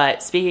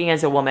 But speaking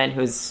as a woman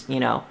who's, you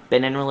know,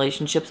 been in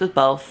relationships with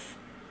both,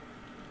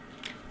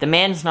 the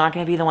man's not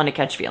going to be the one to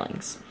catch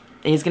feelings.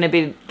 He's going to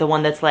be the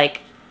one that's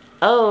like,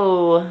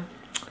 oh,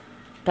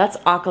 that's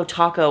Akko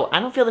Taco.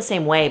 I don't feel the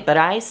same way, but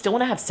I still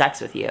want to have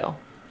sex with you.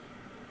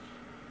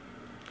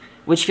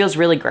 Which feels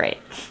really great.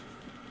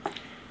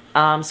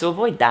 So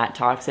avoid that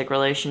toxic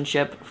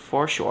relationship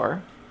for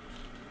sure.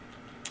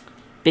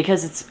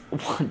 Because it's,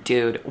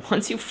 dude,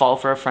 once you fall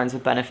for a friends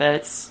with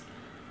benefits...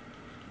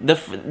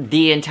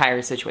 The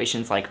entire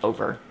situation's like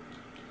over.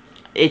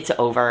 It's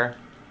over.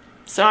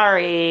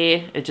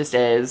 Sorry. It just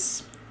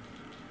is.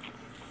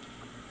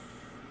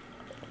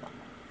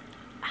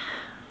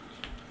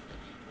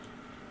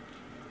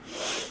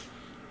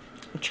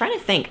 I'm trying to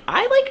think.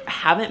 I like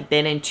haven't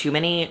been in too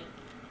many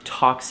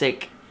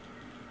toxic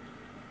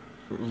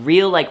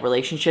real like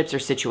relationships or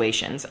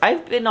situations.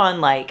 I've been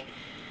on like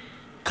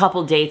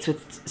couple dates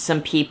with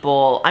some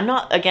people. I'm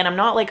not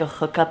like a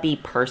hookup-y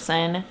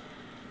person.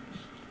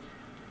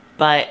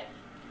 But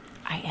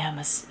I am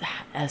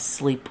a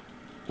sleep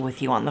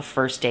with you on the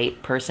first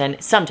date person.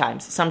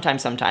 Sometimes.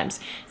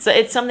 So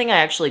it's something I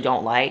actually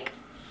don't like.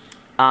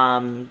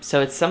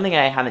 So it's something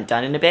I haven't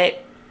done in a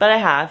bit. But I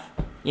have.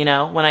 You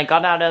know, when I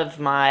got out of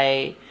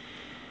my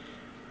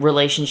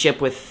relationship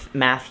with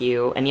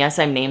Matthew, and yes,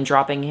 I'm name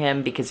dropping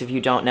him because if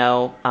you don't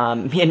know,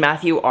 me and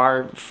Matthew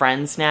are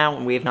friends now,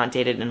 and we have not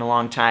dated in a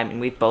long time,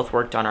 and we've both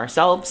worked on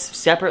ourselves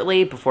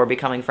separately before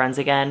becoming friends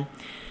again.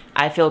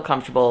 I feel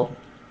comfortable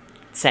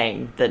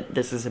saying that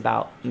this is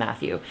about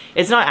Matthew.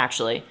 It's not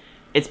actually.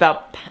 It's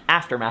about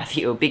after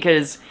Matthew,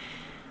 because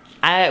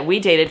we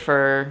dated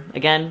for,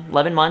 again,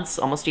 11 months,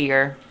 almost a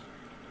year.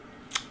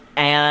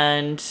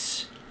 And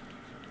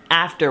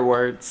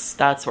afterwards,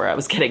 that's where I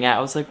was getting at.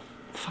 I was like,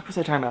 what the fuck was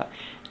I talking about?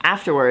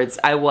 Afterwards,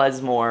 I was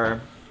a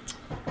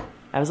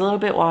little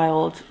bit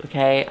wild,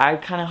 okay? I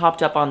kind of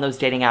hopped up on those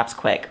dating apps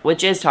quick,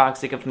 which is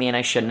toxic of me, and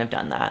I shouldn't have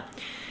done that.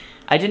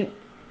 I didn't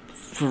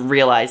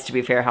realize, to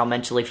be fair, how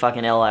mentally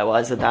fucking ill I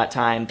was at that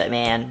time, but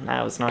man,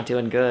 I was not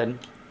doing good.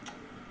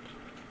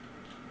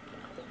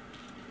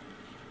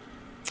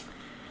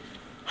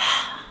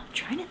 I'm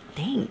trying to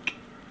think.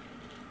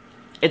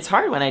 It's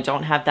hard when I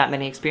don't have that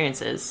many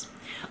experiences.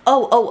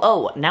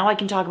 Oh, now I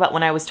can talk about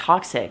when I was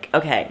toxic.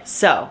 Okay,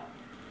 so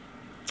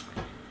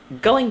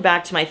going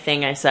back to my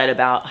thing I said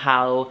about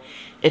how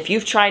if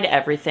you've tried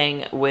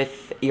everything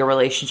with your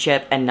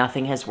relationship and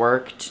nothing has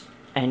worked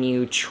and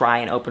you try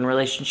an open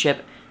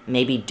relationship,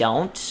 maybe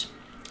don't.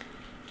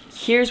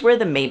 Here's where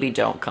the maybe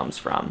don't comes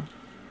from.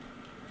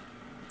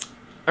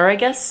 Or I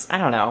guess, I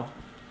don't know.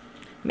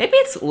 Maybe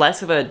it's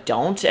less of a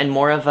don't and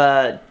more of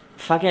a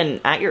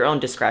fucking at your own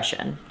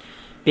discretion.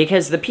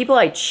 Because the people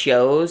I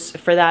chose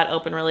for that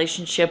open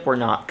relationship were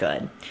not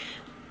good.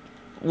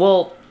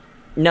 Well,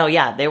 no,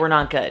 yeah, they were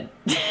not good.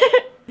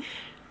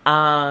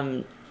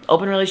 Open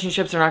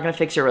relationships are not going to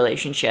fix your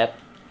relationship.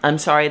 I'm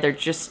sorry, they're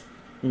just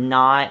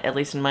not, at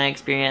least in my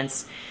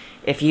experience.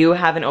 If you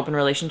have an open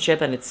relationship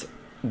and it's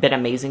been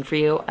amazing for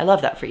you, I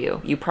love that for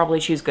you. You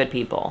probably choose good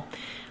people.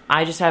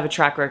 I just have a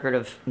track record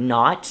of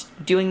not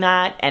doing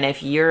that. And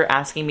if you're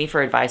asking me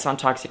for advice on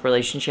toxic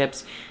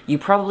relationships, you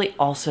probably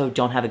also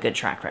don't have a good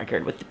track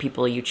record with the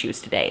people you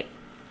choose to date.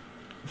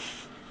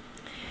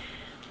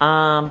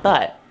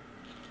 But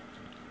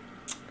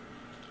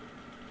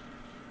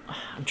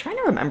I'm trying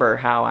to remember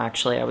how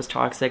actually I was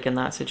toxic in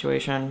that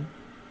situation.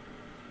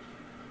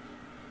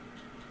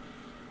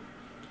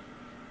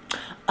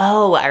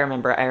 Oh, I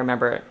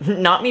remember.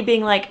 Not me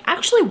being like,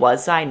 actually,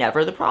 was I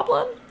never the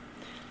problem?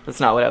 That's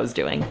not what I was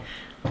doing.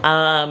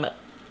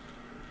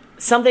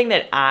 Something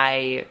that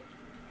I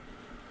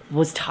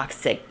was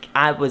toxic.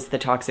 I was the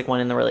toxic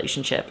one in the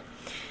relationship.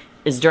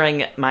 Is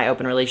during my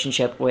open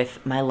relationship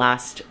with my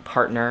last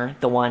partner,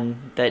 the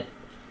one that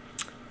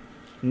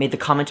made the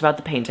comment about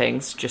the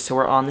paintings, just so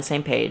we're on the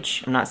same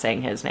page. I'm not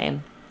saying his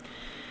name.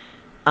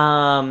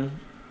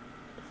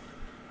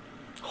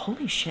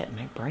 Holy shit,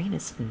 my brain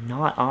is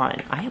not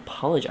on. I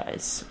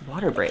apologize.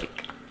 Water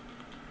break.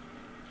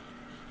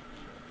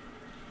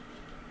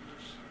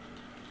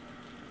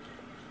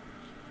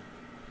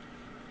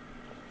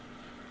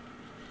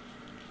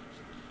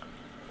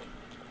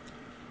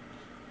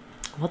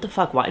 What the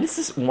fuck? Why does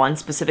this one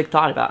specific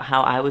thought about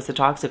how I was the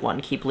toxic one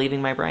keep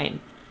leaving my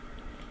brain?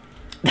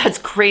 That's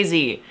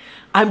crazy.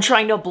 I'm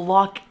trying to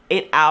block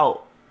it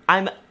out.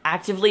 I'm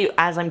actively,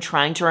 as I'm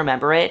trying to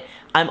remember it,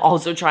 I'm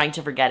also trying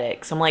to forget it.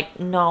 Because I'm like,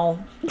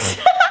 no.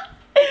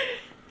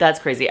 That's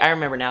crazy. I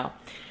remember now.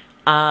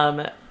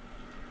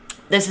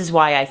 This is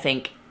why I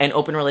think an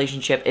open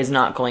relationship is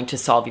not going to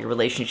solve your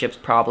relationship's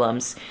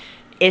problems.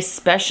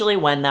 Especially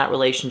when that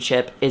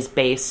relationship is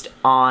based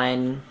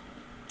on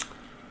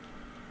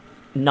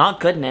not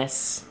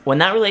goodness. When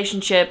that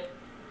relationship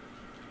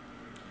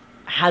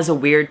has a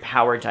weird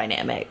power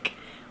dynamic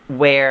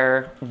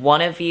where one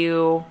of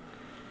you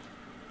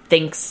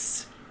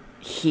thinks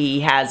he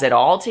has it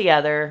all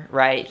together,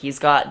 right? He's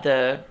got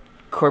the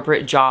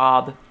corporate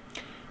job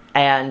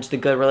and the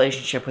good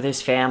relationship with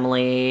his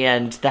family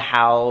and the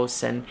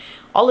house and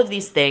all of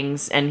these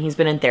things, and he's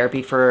been in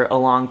therapy for a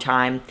long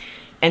time.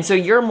 And so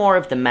you're more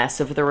of the mess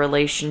of the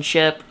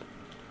relationship.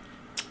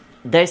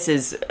 This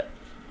is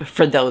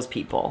for those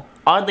people.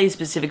 Oddly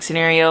specific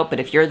scenario, but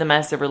if you're the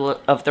mess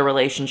of the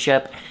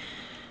relationship,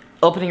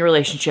 opening a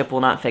relationship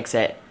will not fix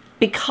it.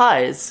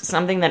 Because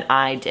something that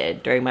I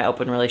did during my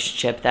open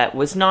relationship that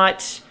was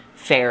not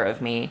fair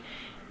of me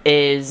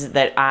is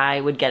that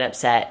I would get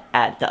upset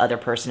at the other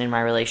person in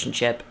my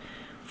relationship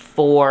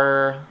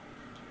for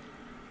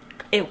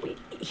it.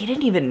 He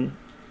didn't even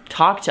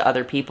talk to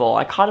other people.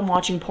 I caught him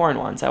watching porn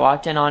once. I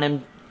walked in on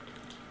him,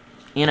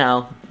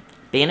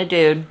 being a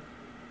dude,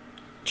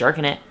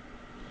 jerking it.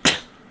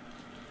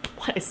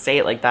 Why did I say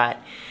it like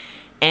that?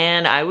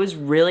 And I was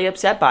really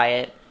upset by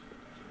it.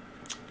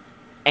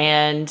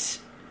 And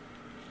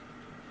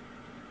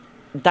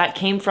that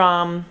came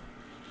from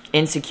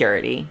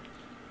insecurity,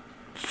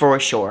 for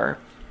sure.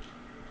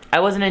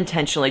 I wasn't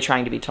intentionally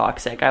trying to be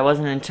toxic. I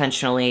wasn't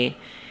intentionally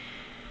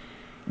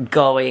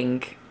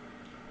going,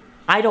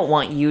 I don't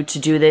want you to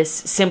do this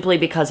simply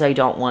because I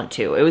don't want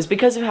to. It was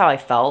because of how I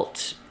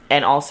felt.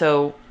 And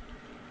also,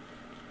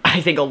 I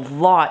think a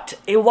lot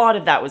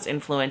of that was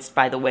influenced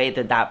by the way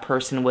that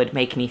person would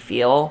make me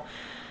feel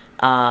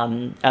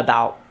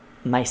about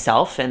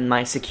myself and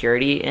my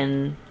security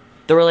in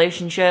the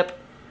relationship.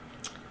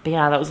 But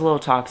yeah, that was a little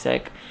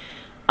toxic.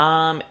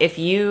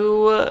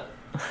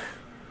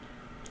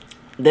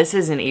 This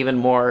is an even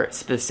more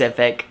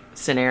specific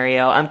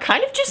scenario. I'm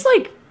kind of just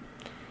like,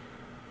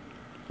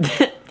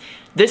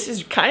 this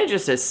is kind of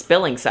just a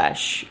spilling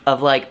sesh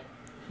of like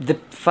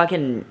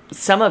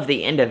some of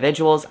the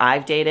individuals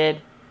I've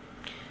dated.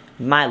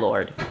 My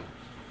lord.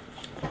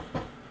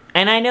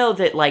 And I know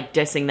that, like,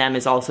 dissing them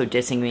is also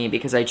dissing me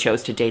because I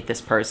chose to date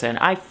this person.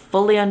 I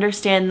fully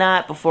understand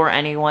that before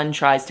anyone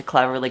tries to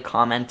cleverly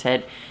comment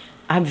it.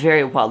 I'm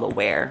very well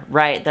aware,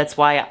 right? That's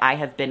why I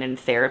have been in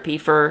therapy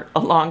for a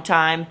long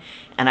time,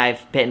 and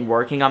I've been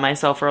working on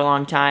myself for a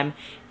long time,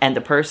 and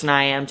the person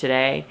I am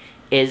today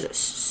is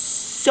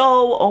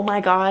so, oh my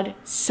God,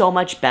 so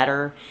much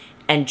better,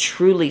 and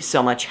truly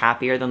so much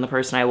happier than the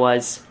person I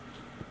was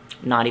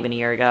not even a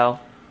year ago.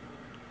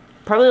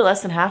 Probably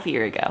less than half a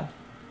year ago.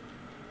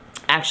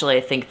 Actually,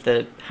 I think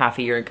the half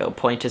a year ago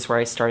point is where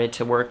I started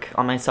to work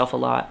on myself a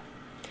lot.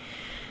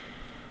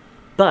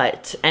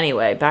 But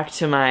anyway, back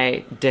to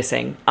my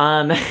dissing.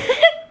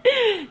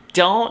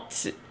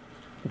 Don't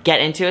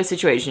get into a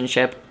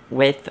situationship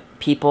with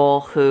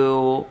people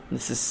who,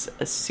 this is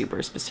a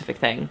super specific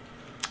thing,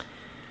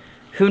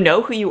 who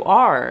know who you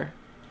are.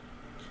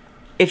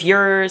 If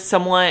you're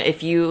someone,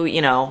 if you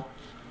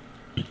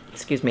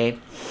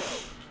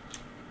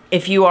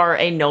are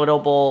a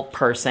notable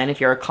person,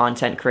 if you're a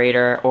content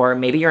creator, or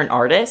maybe you're an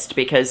artist,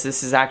 because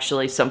this is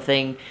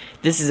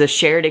a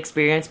shared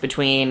experience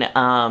between,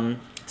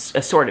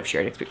 a sort of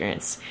shared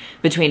experience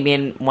between me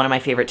and one of my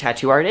favorite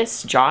tattoo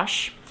artists,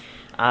 Josh.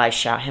 I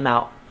shout him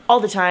out all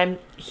the time.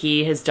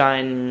 He has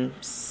done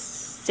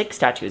 6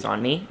 tattoos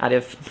on me out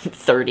of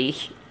 30.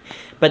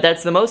 But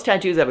that's the most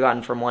tattoos I've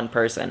gotten from one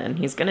person, and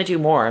he's gonna do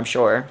more, I'm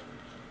sure.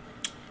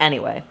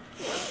 Anyway,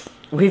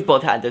 we've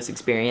both had this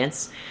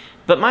experience.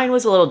 But mine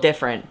was a little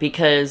different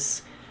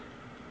because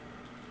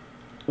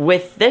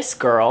with this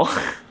girl,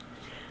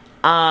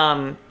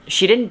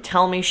 she didn't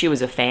tell me she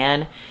was a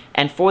fan,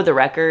 And for the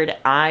record,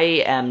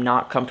 I am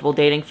not comfortable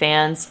dating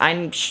fans.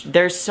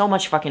 There's so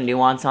much fucking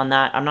nuance on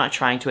that. I'm not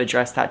trying to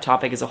address that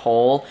topic as a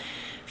whole.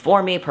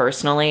 For me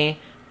personally,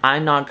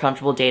 I'm not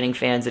comfortable dating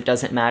fans. It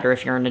doesn't matter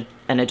if you're an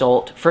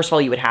adult. First of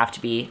all, you would have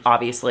to be,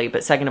 obviously.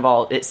 But second of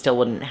all, it still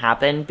wouldn't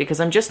happen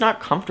because I'm just not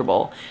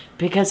comfortable.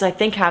 Because I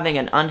think having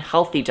an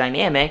unhealthy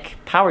dynamic,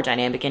 power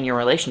dynamic in your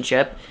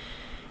relationship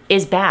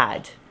is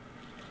bad.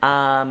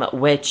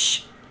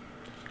 Which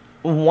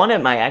one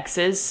of my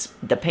exes,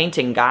 the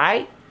painting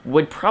guy,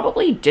 would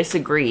probably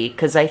disagree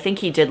because I think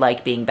he did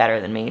like being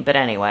better than me. But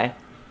anyway,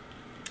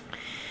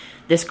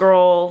 this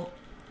girl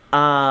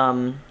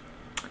didn't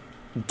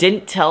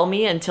tell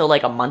me until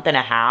like a month and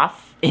a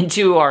half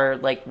into our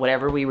like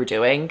whatever we were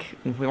doing.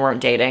 We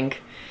weren't dating.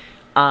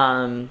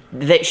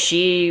 That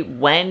she,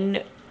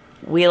 when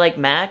we like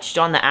matched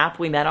on the app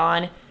we met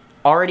on,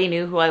 already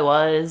knew who I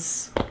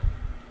was.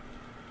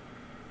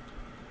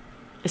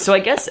 So I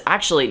guess,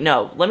 actually,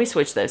 no, let me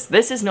switch this.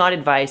 This is not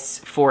advice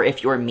for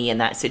if you're me in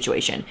that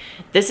situation.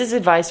 This is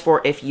advice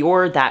for if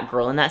you're that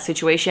girl in that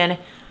situation.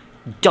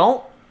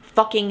 Don't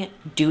fucking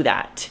do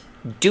that.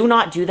 Do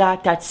not do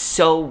that. That's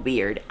so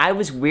weird. I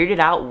was weirded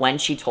out when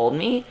she told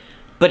me,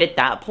 but at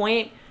that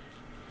point,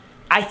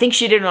 I think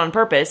she did it on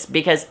purpose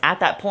because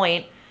at that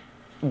point,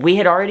 we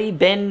had already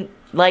been,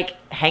 like,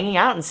 hanging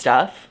out and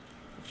stuff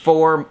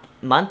for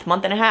month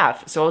and a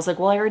half. So I was like,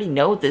 well, I already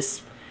know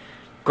this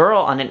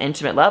girl on an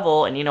intimate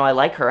level, and I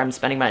like her. I'm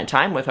spending my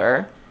time with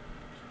her,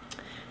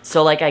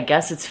 so like I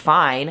guess it's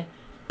fine.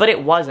 But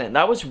it wasn't.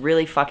 That was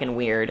really fucking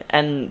weird.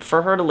 And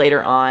for her to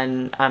later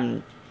on,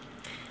 I'm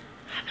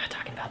not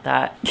talking about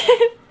that.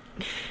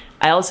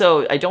 I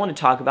don't want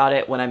to talk about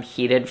it when I'm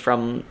heated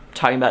from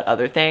talking about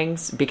other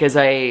things because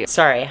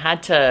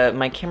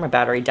my camera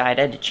battery died.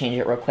 I had to change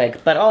it real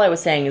quick. But all I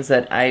was saying is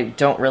that I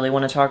don't really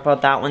want to talk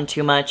about that one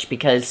too much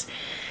because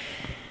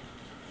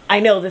I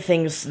know the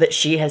things that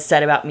she has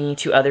said about me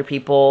to other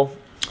people,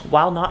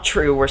 while not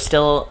true, were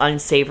still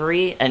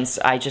unsavory, and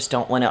I just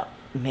don't want to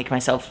make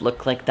myself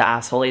look like the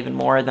asshole even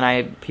more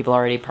than people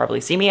already probably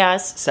see me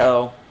as,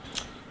 so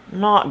I'm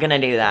not gonna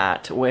do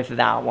that with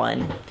that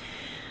one.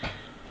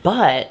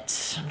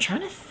 But I'm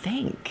trying to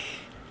think.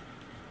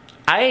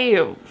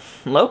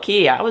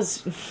 Low-key, I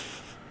was...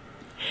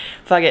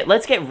 Fuck it,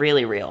 let's get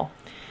really real.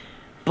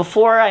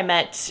 Before I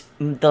met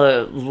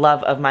the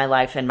love of my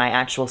life and my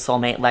actual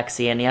soulmate,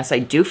 Lexi, and yes, I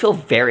do feel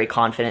very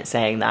confident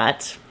saying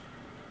that.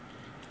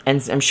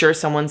 And I'm sure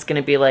someone's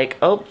going to be like,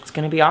 oh, it's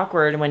going to be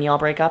awkward when y'all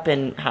break up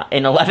in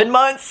 11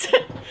 months.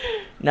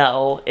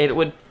 No, it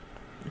would...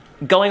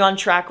 Going on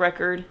track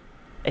record,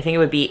 I think it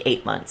would be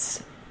 8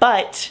 months.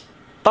 But,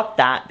 fuck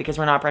that, because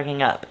we're not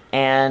breaking up.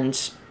 And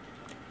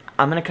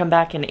I'm going to come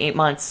back in 8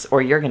 months,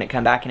 or you're going to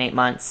come back in 8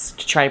 months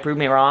to try to prove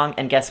me wrong.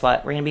 And guess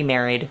what? We're going to be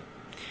married.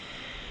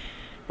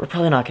 We're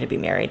probably not going to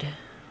be married,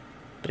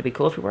 but it'd be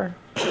cool if we were.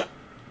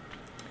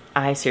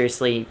 I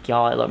seriously,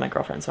 y'all, I love my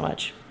girlfriend so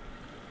much.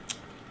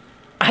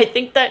 I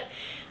think that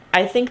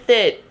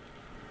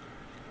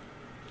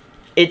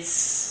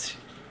it's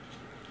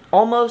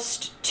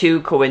almost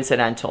too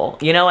coincidental.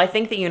 I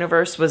think the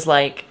universe was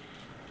like,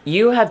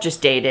 you have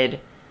just dated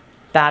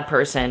bad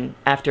person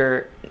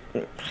after...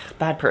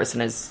 Bad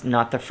person is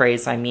not the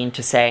phrase I mean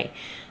to say.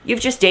 You've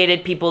just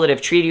dated people that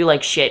have treated you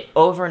like shit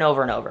over and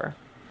over and over.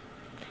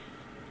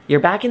 You're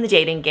back in the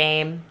dating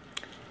game.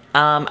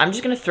 I'm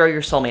just going to throw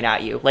your soulmate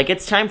at you. Like,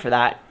 it's time for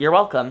that. You're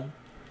welcome.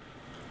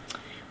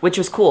 Which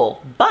was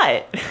cool.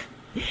 But,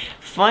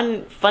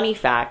 funny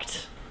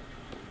fact,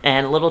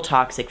 and a little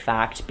toxic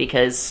fact,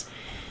 because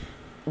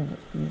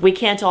we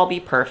can't all be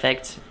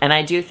perfect. And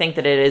I do think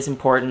that it is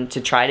important to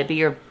try to be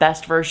your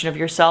best version of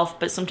yourself,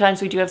 but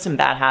sometimes we do have some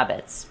bad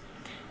habits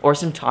or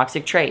some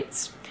toxic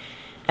traits.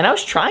 And I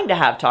was trying to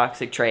have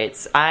toxic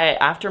traits.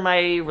 After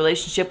my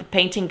relationship with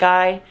painting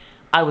guy,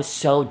 I was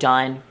so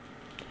done.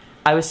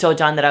 I was so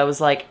done that I was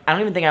like, I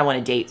don't even think I want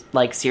to date,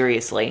 like,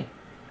 seriously.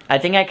 I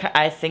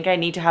think I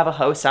need to have a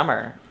hoe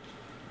summer.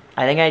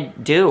 I think I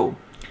do.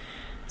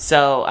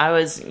 So I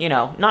was,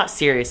 not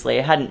seriously.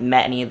 I hadn't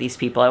met any of these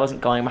people. I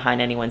wasn't going behind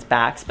anyone's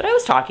backs. But I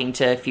was talking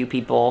to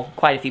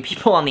quite a few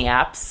people on the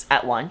apps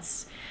at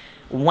once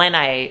when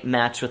I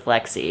matched with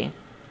Lexi.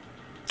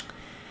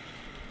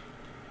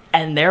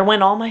 And there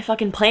went all my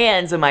fucking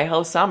plans of my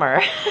hoe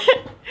summer.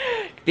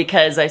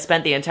 Because I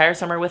spent the entire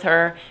summer with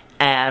her,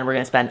 and we're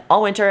going to spend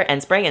all winter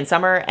and spring and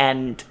summer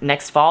and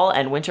next fall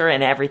and winter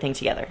and everything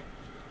together.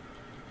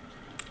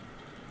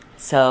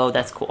 So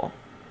that's cool.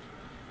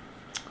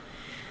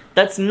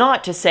 That's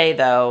not to say,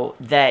 though,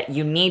 that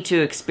you need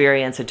to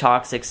experience a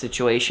toxic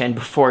situation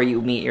before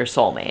you meet your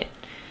soulmate.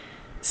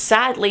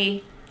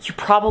 Sadly, you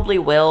probably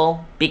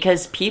will,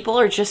 because people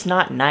are just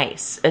not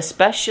nice.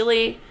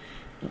 Especially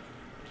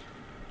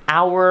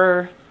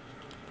I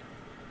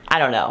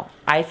don't know.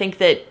 I think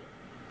that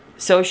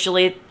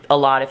socially, a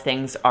lot of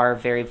things are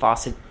very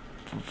volatile.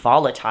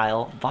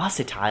 Volatile?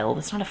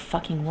 That's not a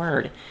fucking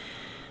word.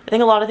 I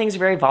think a lot of things are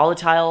very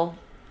volatile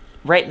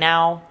right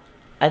now.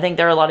 I think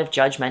there are a lot of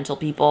judgmental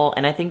people,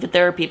 and I think that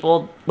there are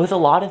people with a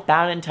lot of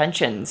bad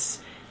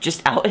intentions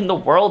just out in the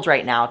world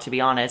right now, to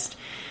be honest.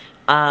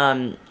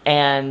 And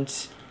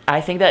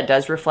I think that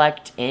does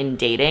reflect in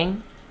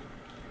dating.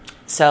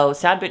 So,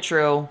 sad but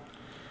true,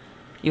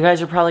 you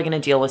guys are probably going to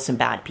deal with some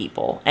bad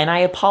people. And I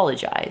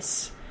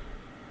apologize.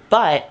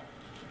 But,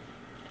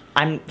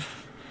 I'm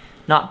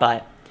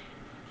not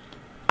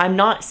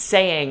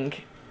saying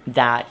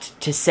that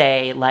to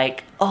say,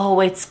 like, oh,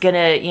 it's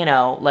gonna, you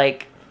know,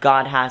 like,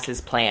 God has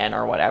his plan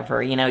or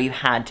whatever. You know, you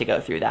had to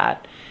go through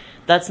that.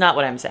 That's not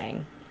what I'm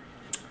saying.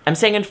 I'm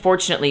saying,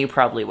 unfortunately, you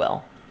probably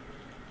will.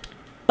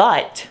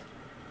 But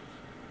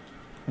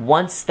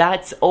once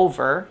that's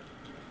over,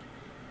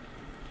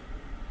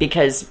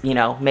 because, you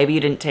know, maybe you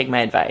didn't take my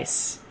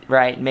advice,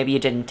 right? Maybe you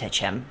didn't ditch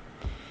him.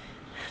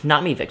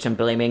 Not me victim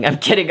blaming. I'm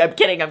kidding. The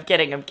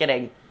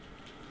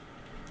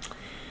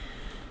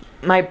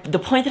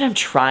point that I'm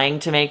trying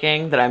to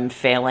making, that I'm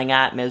failing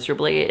at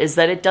miserably, is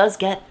that it does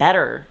get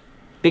better.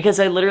 Because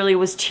I literally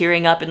was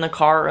tearing up in the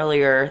car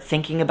earlier,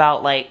 thinking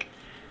about, like,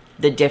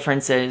 the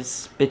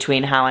differences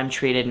between how I'm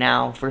treated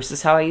now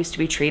versus how I used to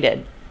be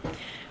treated.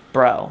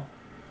 Bro.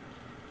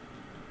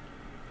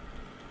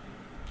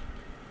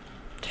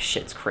 This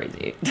shit's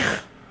crazy.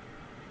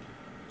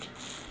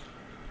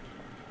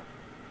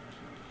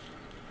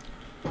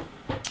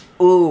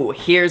 Ooh,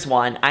 here's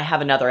one. I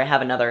have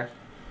another.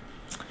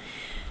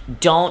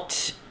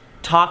 Don't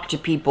talk to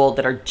people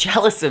that are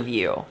jealous of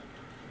you.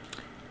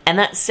 And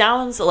that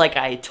sounds like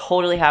I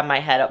totally have my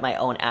head up my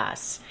own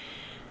ass.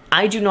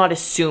 I do not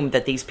assume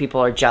that these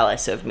people are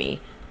jealous of me.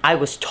 I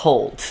was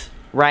told,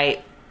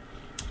 right?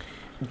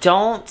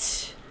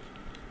 Don't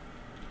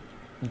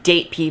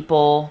date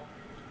people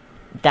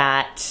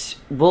that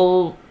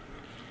will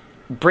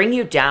bring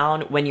you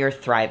down when you're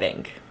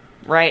thriving,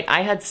 right?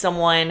 I had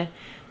someone,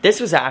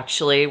 this was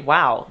actually,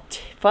 wow,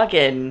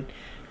 fucking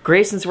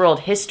Grayson's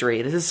World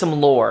history. This is some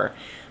lore.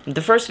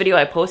 The first video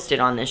I posted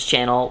on this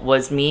channel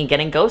was me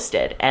getting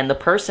ghosted, and the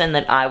person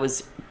that I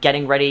was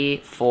getting ready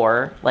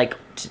for, like,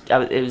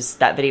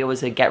 that video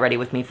was a get ready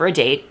with me for a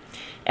date,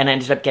 and I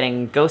ended up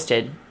getting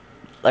ghosted,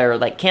 or,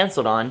 like,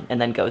 canceled on,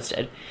 and then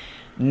ghosted,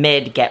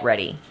 mid get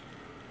ready.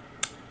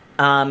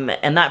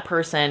 And that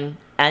person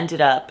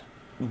ended up,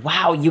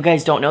 wow, you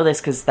guys don't know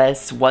this because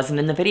this wasn't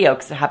in the video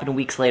because it happened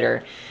weeks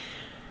later,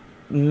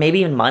 maybe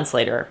even months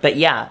later, but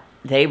yeah.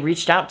 They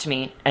reached out to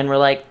me and were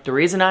like, the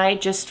reason I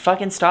just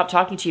fucking stopped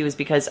talking to you is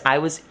because I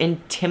was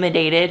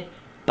intimidated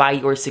by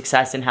your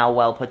success and how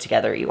well put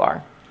together you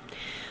are.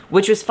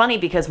 Which was funny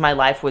because my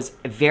life was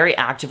very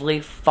actively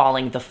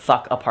falling the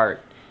fuck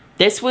apart.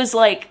 This was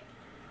like,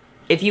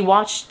 if you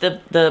watched the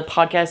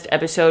podcast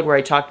episode where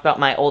I talked about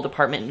my old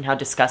apartment and how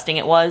disgusting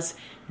it was,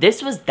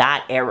 this was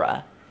that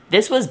era.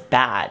 This was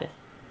bad.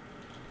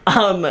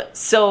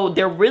 So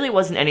there really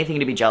wasn't anything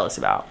to be jealous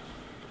about.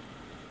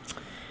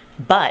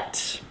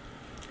 But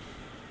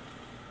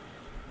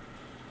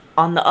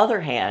on the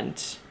other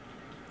hand,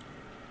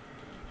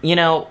 you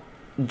know,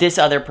 this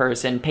other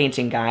person,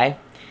 painting guy,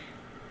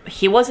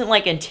 he wasn't,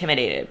 like,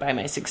 intimidated by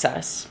my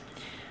success.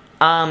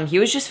 He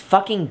was just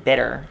fucking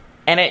bitter.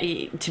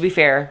 And to be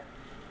fair,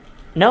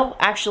 no,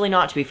 actually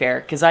not to be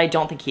fair, because I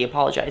don't think he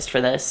apologized for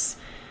this.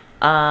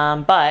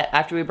 But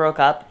after we broke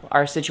up,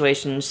 our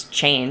situations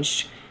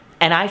changed,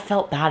 and I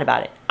felt bad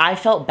about it. I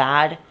felt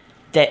bad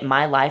that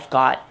my life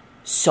got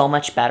so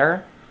much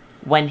better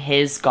when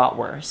his got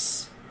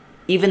worse.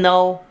 Even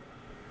though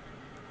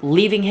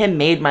leaving him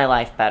made my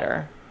life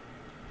better,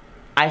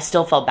 I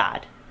still felt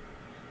bad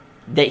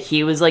that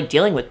he was, like,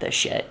 dealing with this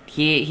shit.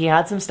 He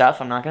had some stuff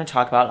I'm not going to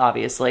talk about,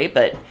 obviously,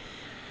 but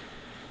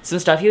some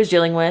stuff he was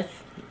dealing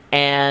with,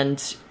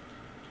 and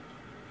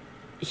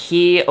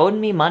he owed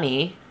me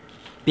money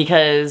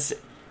because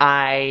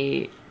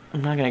I'm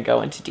not going to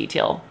go into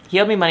detail. He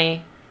owed me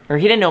money, or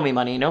he didn't owe me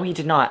money. No, he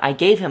did not. I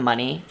gave him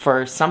money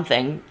for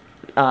something.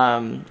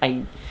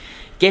 I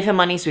gave him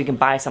money so he can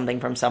buy something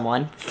from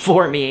someone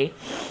for me.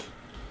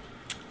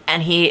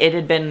 And it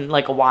had been,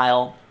 like, a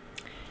while,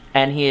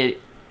 and he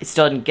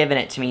still hadn't given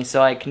it to me,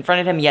 so I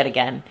confronted him yet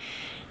again.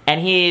 And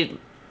he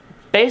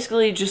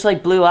basically just,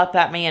 like, blew up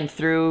at me and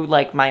threw,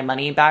 like, my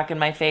money back in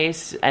my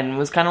face and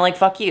was kind of like,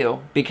 fuck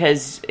you,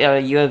 because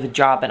you have a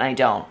job and I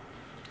don't.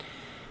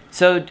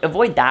 So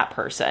avoid that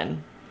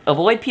person.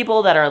 Avoid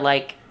people that are,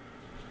 like,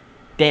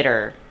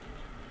 bitter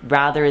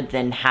rather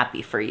than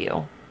happy for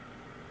you.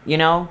 You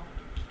know?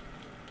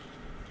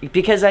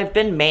 Because I've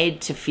been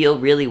made to feel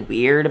really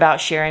weird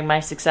about sharing my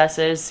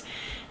successes.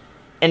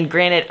 And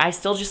granted, I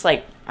still just,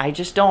 like, I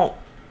just don't.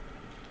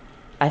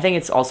 I think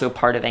it's also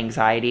part of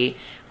anxiety.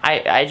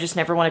 I just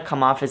never want to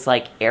come off as,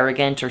 like,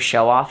 arrogant or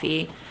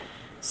show-offy.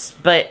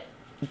 But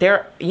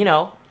there, you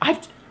know,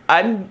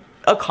 I'm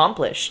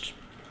accomplished.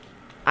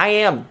 I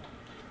am.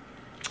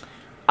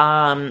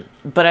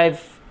 But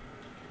I've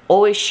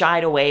always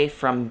shied away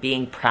from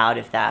being proud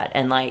of that.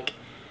 And, like,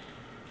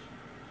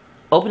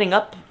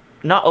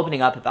 not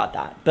opening up about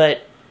that,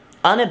 but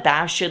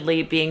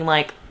unabashedly being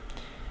like,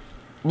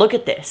 look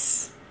at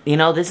this. You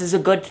know, this is a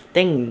good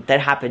thing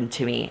that happened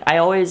to me.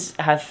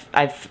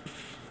 I've,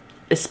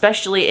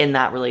 especially in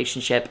that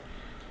relationship,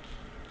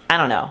 I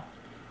don't know.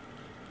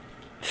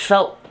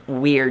 felt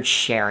weird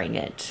sharing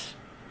it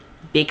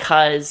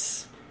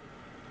because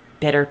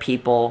bitter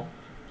people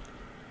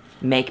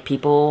make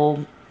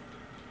people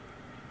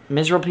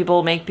miserable.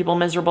 People make people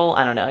miserable.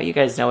 I don't know. You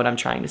guys know what I'm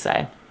trying to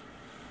say.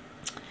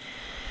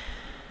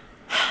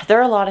 There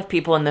are a lot of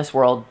people in this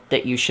world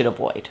that you should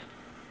avoid.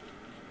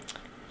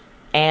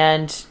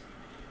 And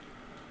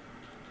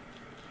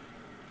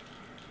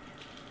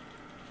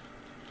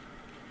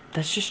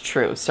that's just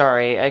true.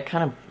 Sorry, I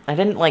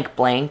didn't like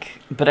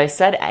blank, but I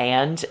said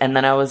and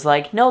then I was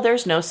like, no,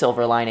 there's no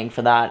silver lining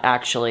for that,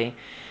 actually.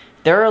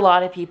 There are a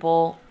lot of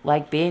people,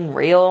 like being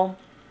real,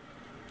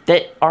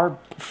 that are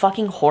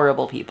fucking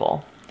horrible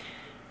people.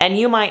 And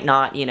you might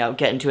not,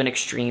 get into an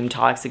extreme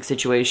toxic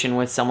situation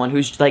with someone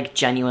who's like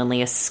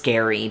genuinely a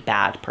scary,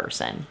 bad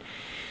person.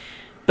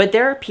 But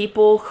there are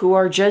people who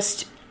are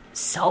just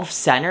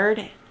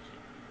self-centered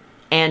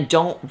and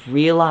don't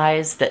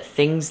realize that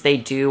things they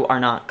do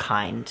are not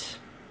kind.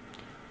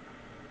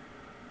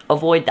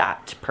 Avoid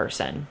that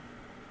person.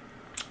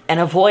 And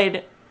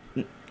avoid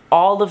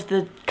all of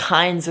the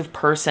kinds of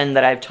person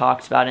that I've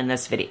talked about in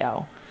this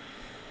video.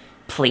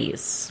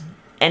 Please.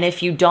 And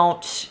if you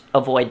don't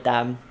avoid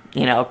them,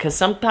 because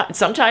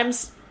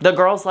sometimes the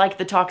girls like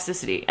the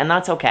toxicity, and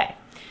that's okay.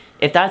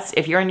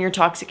 If you're in your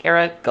toxic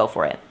era, go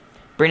for it.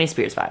 Britney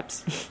Spears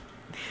vibes.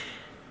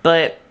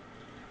 But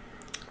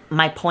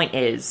my point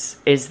is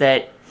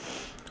that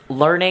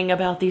learning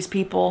about these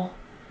people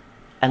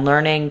and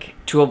learning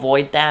to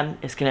avoid them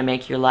is going to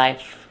make your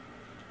life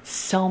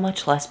so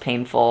much less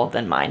painful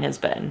than mine has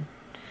been.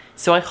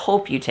 So I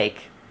hope you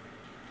take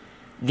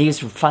these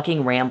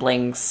fucking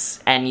ramblings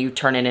and you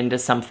turn it into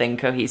something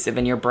cohesive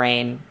in your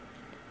brain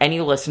and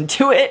you listen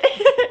to it.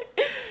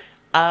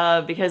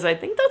 Because I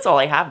think that's all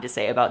I have to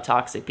say about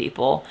toxic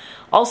people.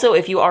 Also,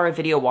 if you are a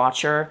video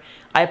watcher,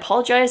 I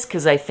apologize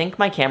because I think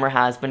my camera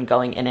has been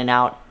going in and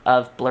out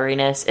of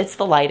blurriness. It's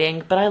the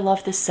lighting, but I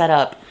love this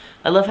setup.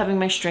 I love having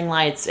my string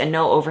lights and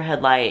no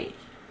overhead light.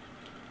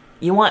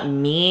 You want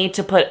me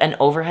to put an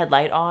overhead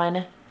light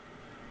on?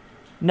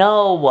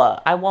 No,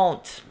 I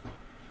won't.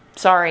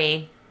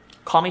 Sorry.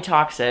 Call me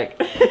toxic.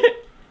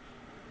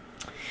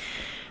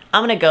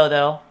 I'm gonna go,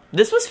 though.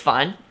 This was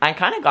fun. I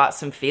kind of got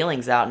some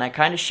feelings out, and I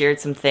kind of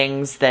shared some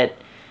things that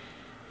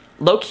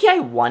low-key I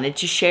wanted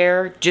to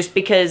share, just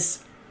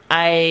because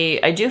I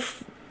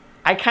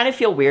kind of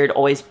feel weird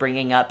always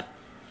bringing up,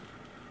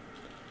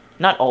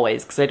 not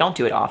always, because I don't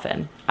do it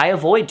often. I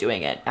avoid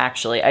doing it,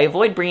 actually. I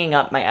avoid bringing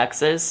up my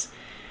exes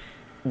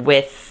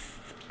or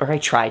I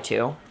try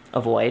to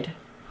avoid.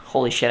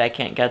 Holy shit, I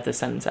can't get this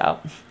sentence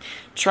out.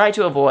 Try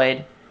to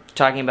avoid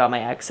talking about my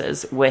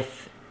exes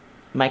with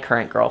my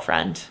current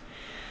girlfriend.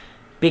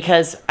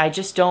 Because I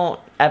just don't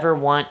ever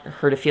want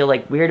her to feel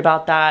like weird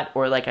about that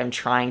or like I'm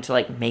trying to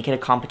like make it a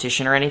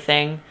competition or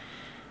anything.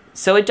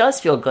 So it does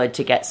feel good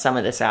to get some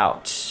of this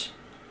out.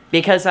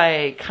 Because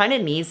I kind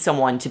of need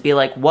someone to be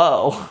like,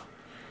 whoa,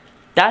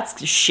 that's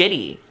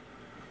shitty.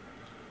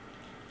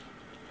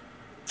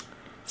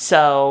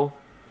 So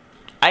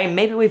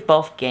maybe we've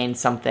both gained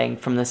something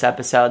from this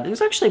episode. It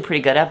was actually a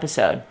pretty good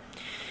episode.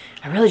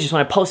 I really just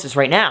want to post this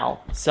right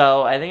now.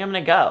 So I think I'm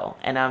going to go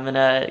and I'm going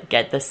to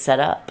get this set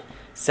up.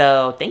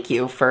 So thank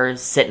you for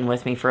sitting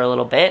with me for a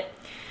little bit.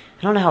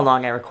 I don't know how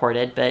long I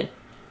recorded, but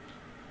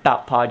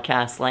about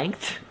podcast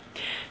length.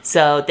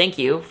 So thank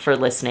you for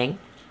listening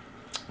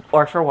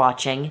or for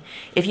watching.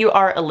 If you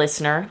are a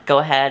listener, go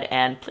ahead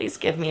and please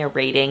give me a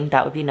rating.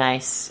 That would be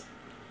nice.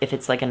 If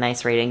it's like a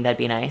nice rating, that'd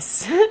be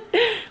nice.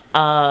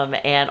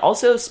 And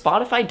also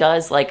Spotify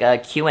does like a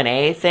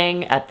Q&A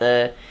thing I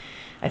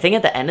think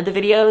at the end of the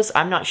videos.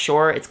 I'm not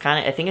sure.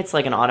 I think it's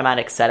like an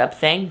automatic setup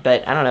thing,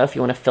 but I don't know if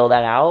you want to fill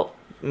that out.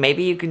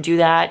 Maybe you can do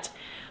that.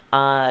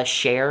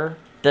 Share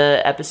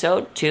the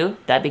episode too.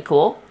 That'd be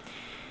cool.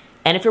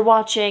 And if you're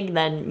watching,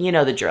 then you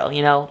know the drill.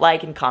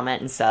 Like and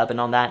comment and sub and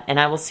all that. And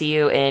I will see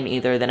you in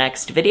either the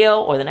next video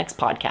or the next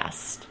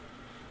podcast.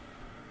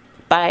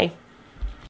 Bye.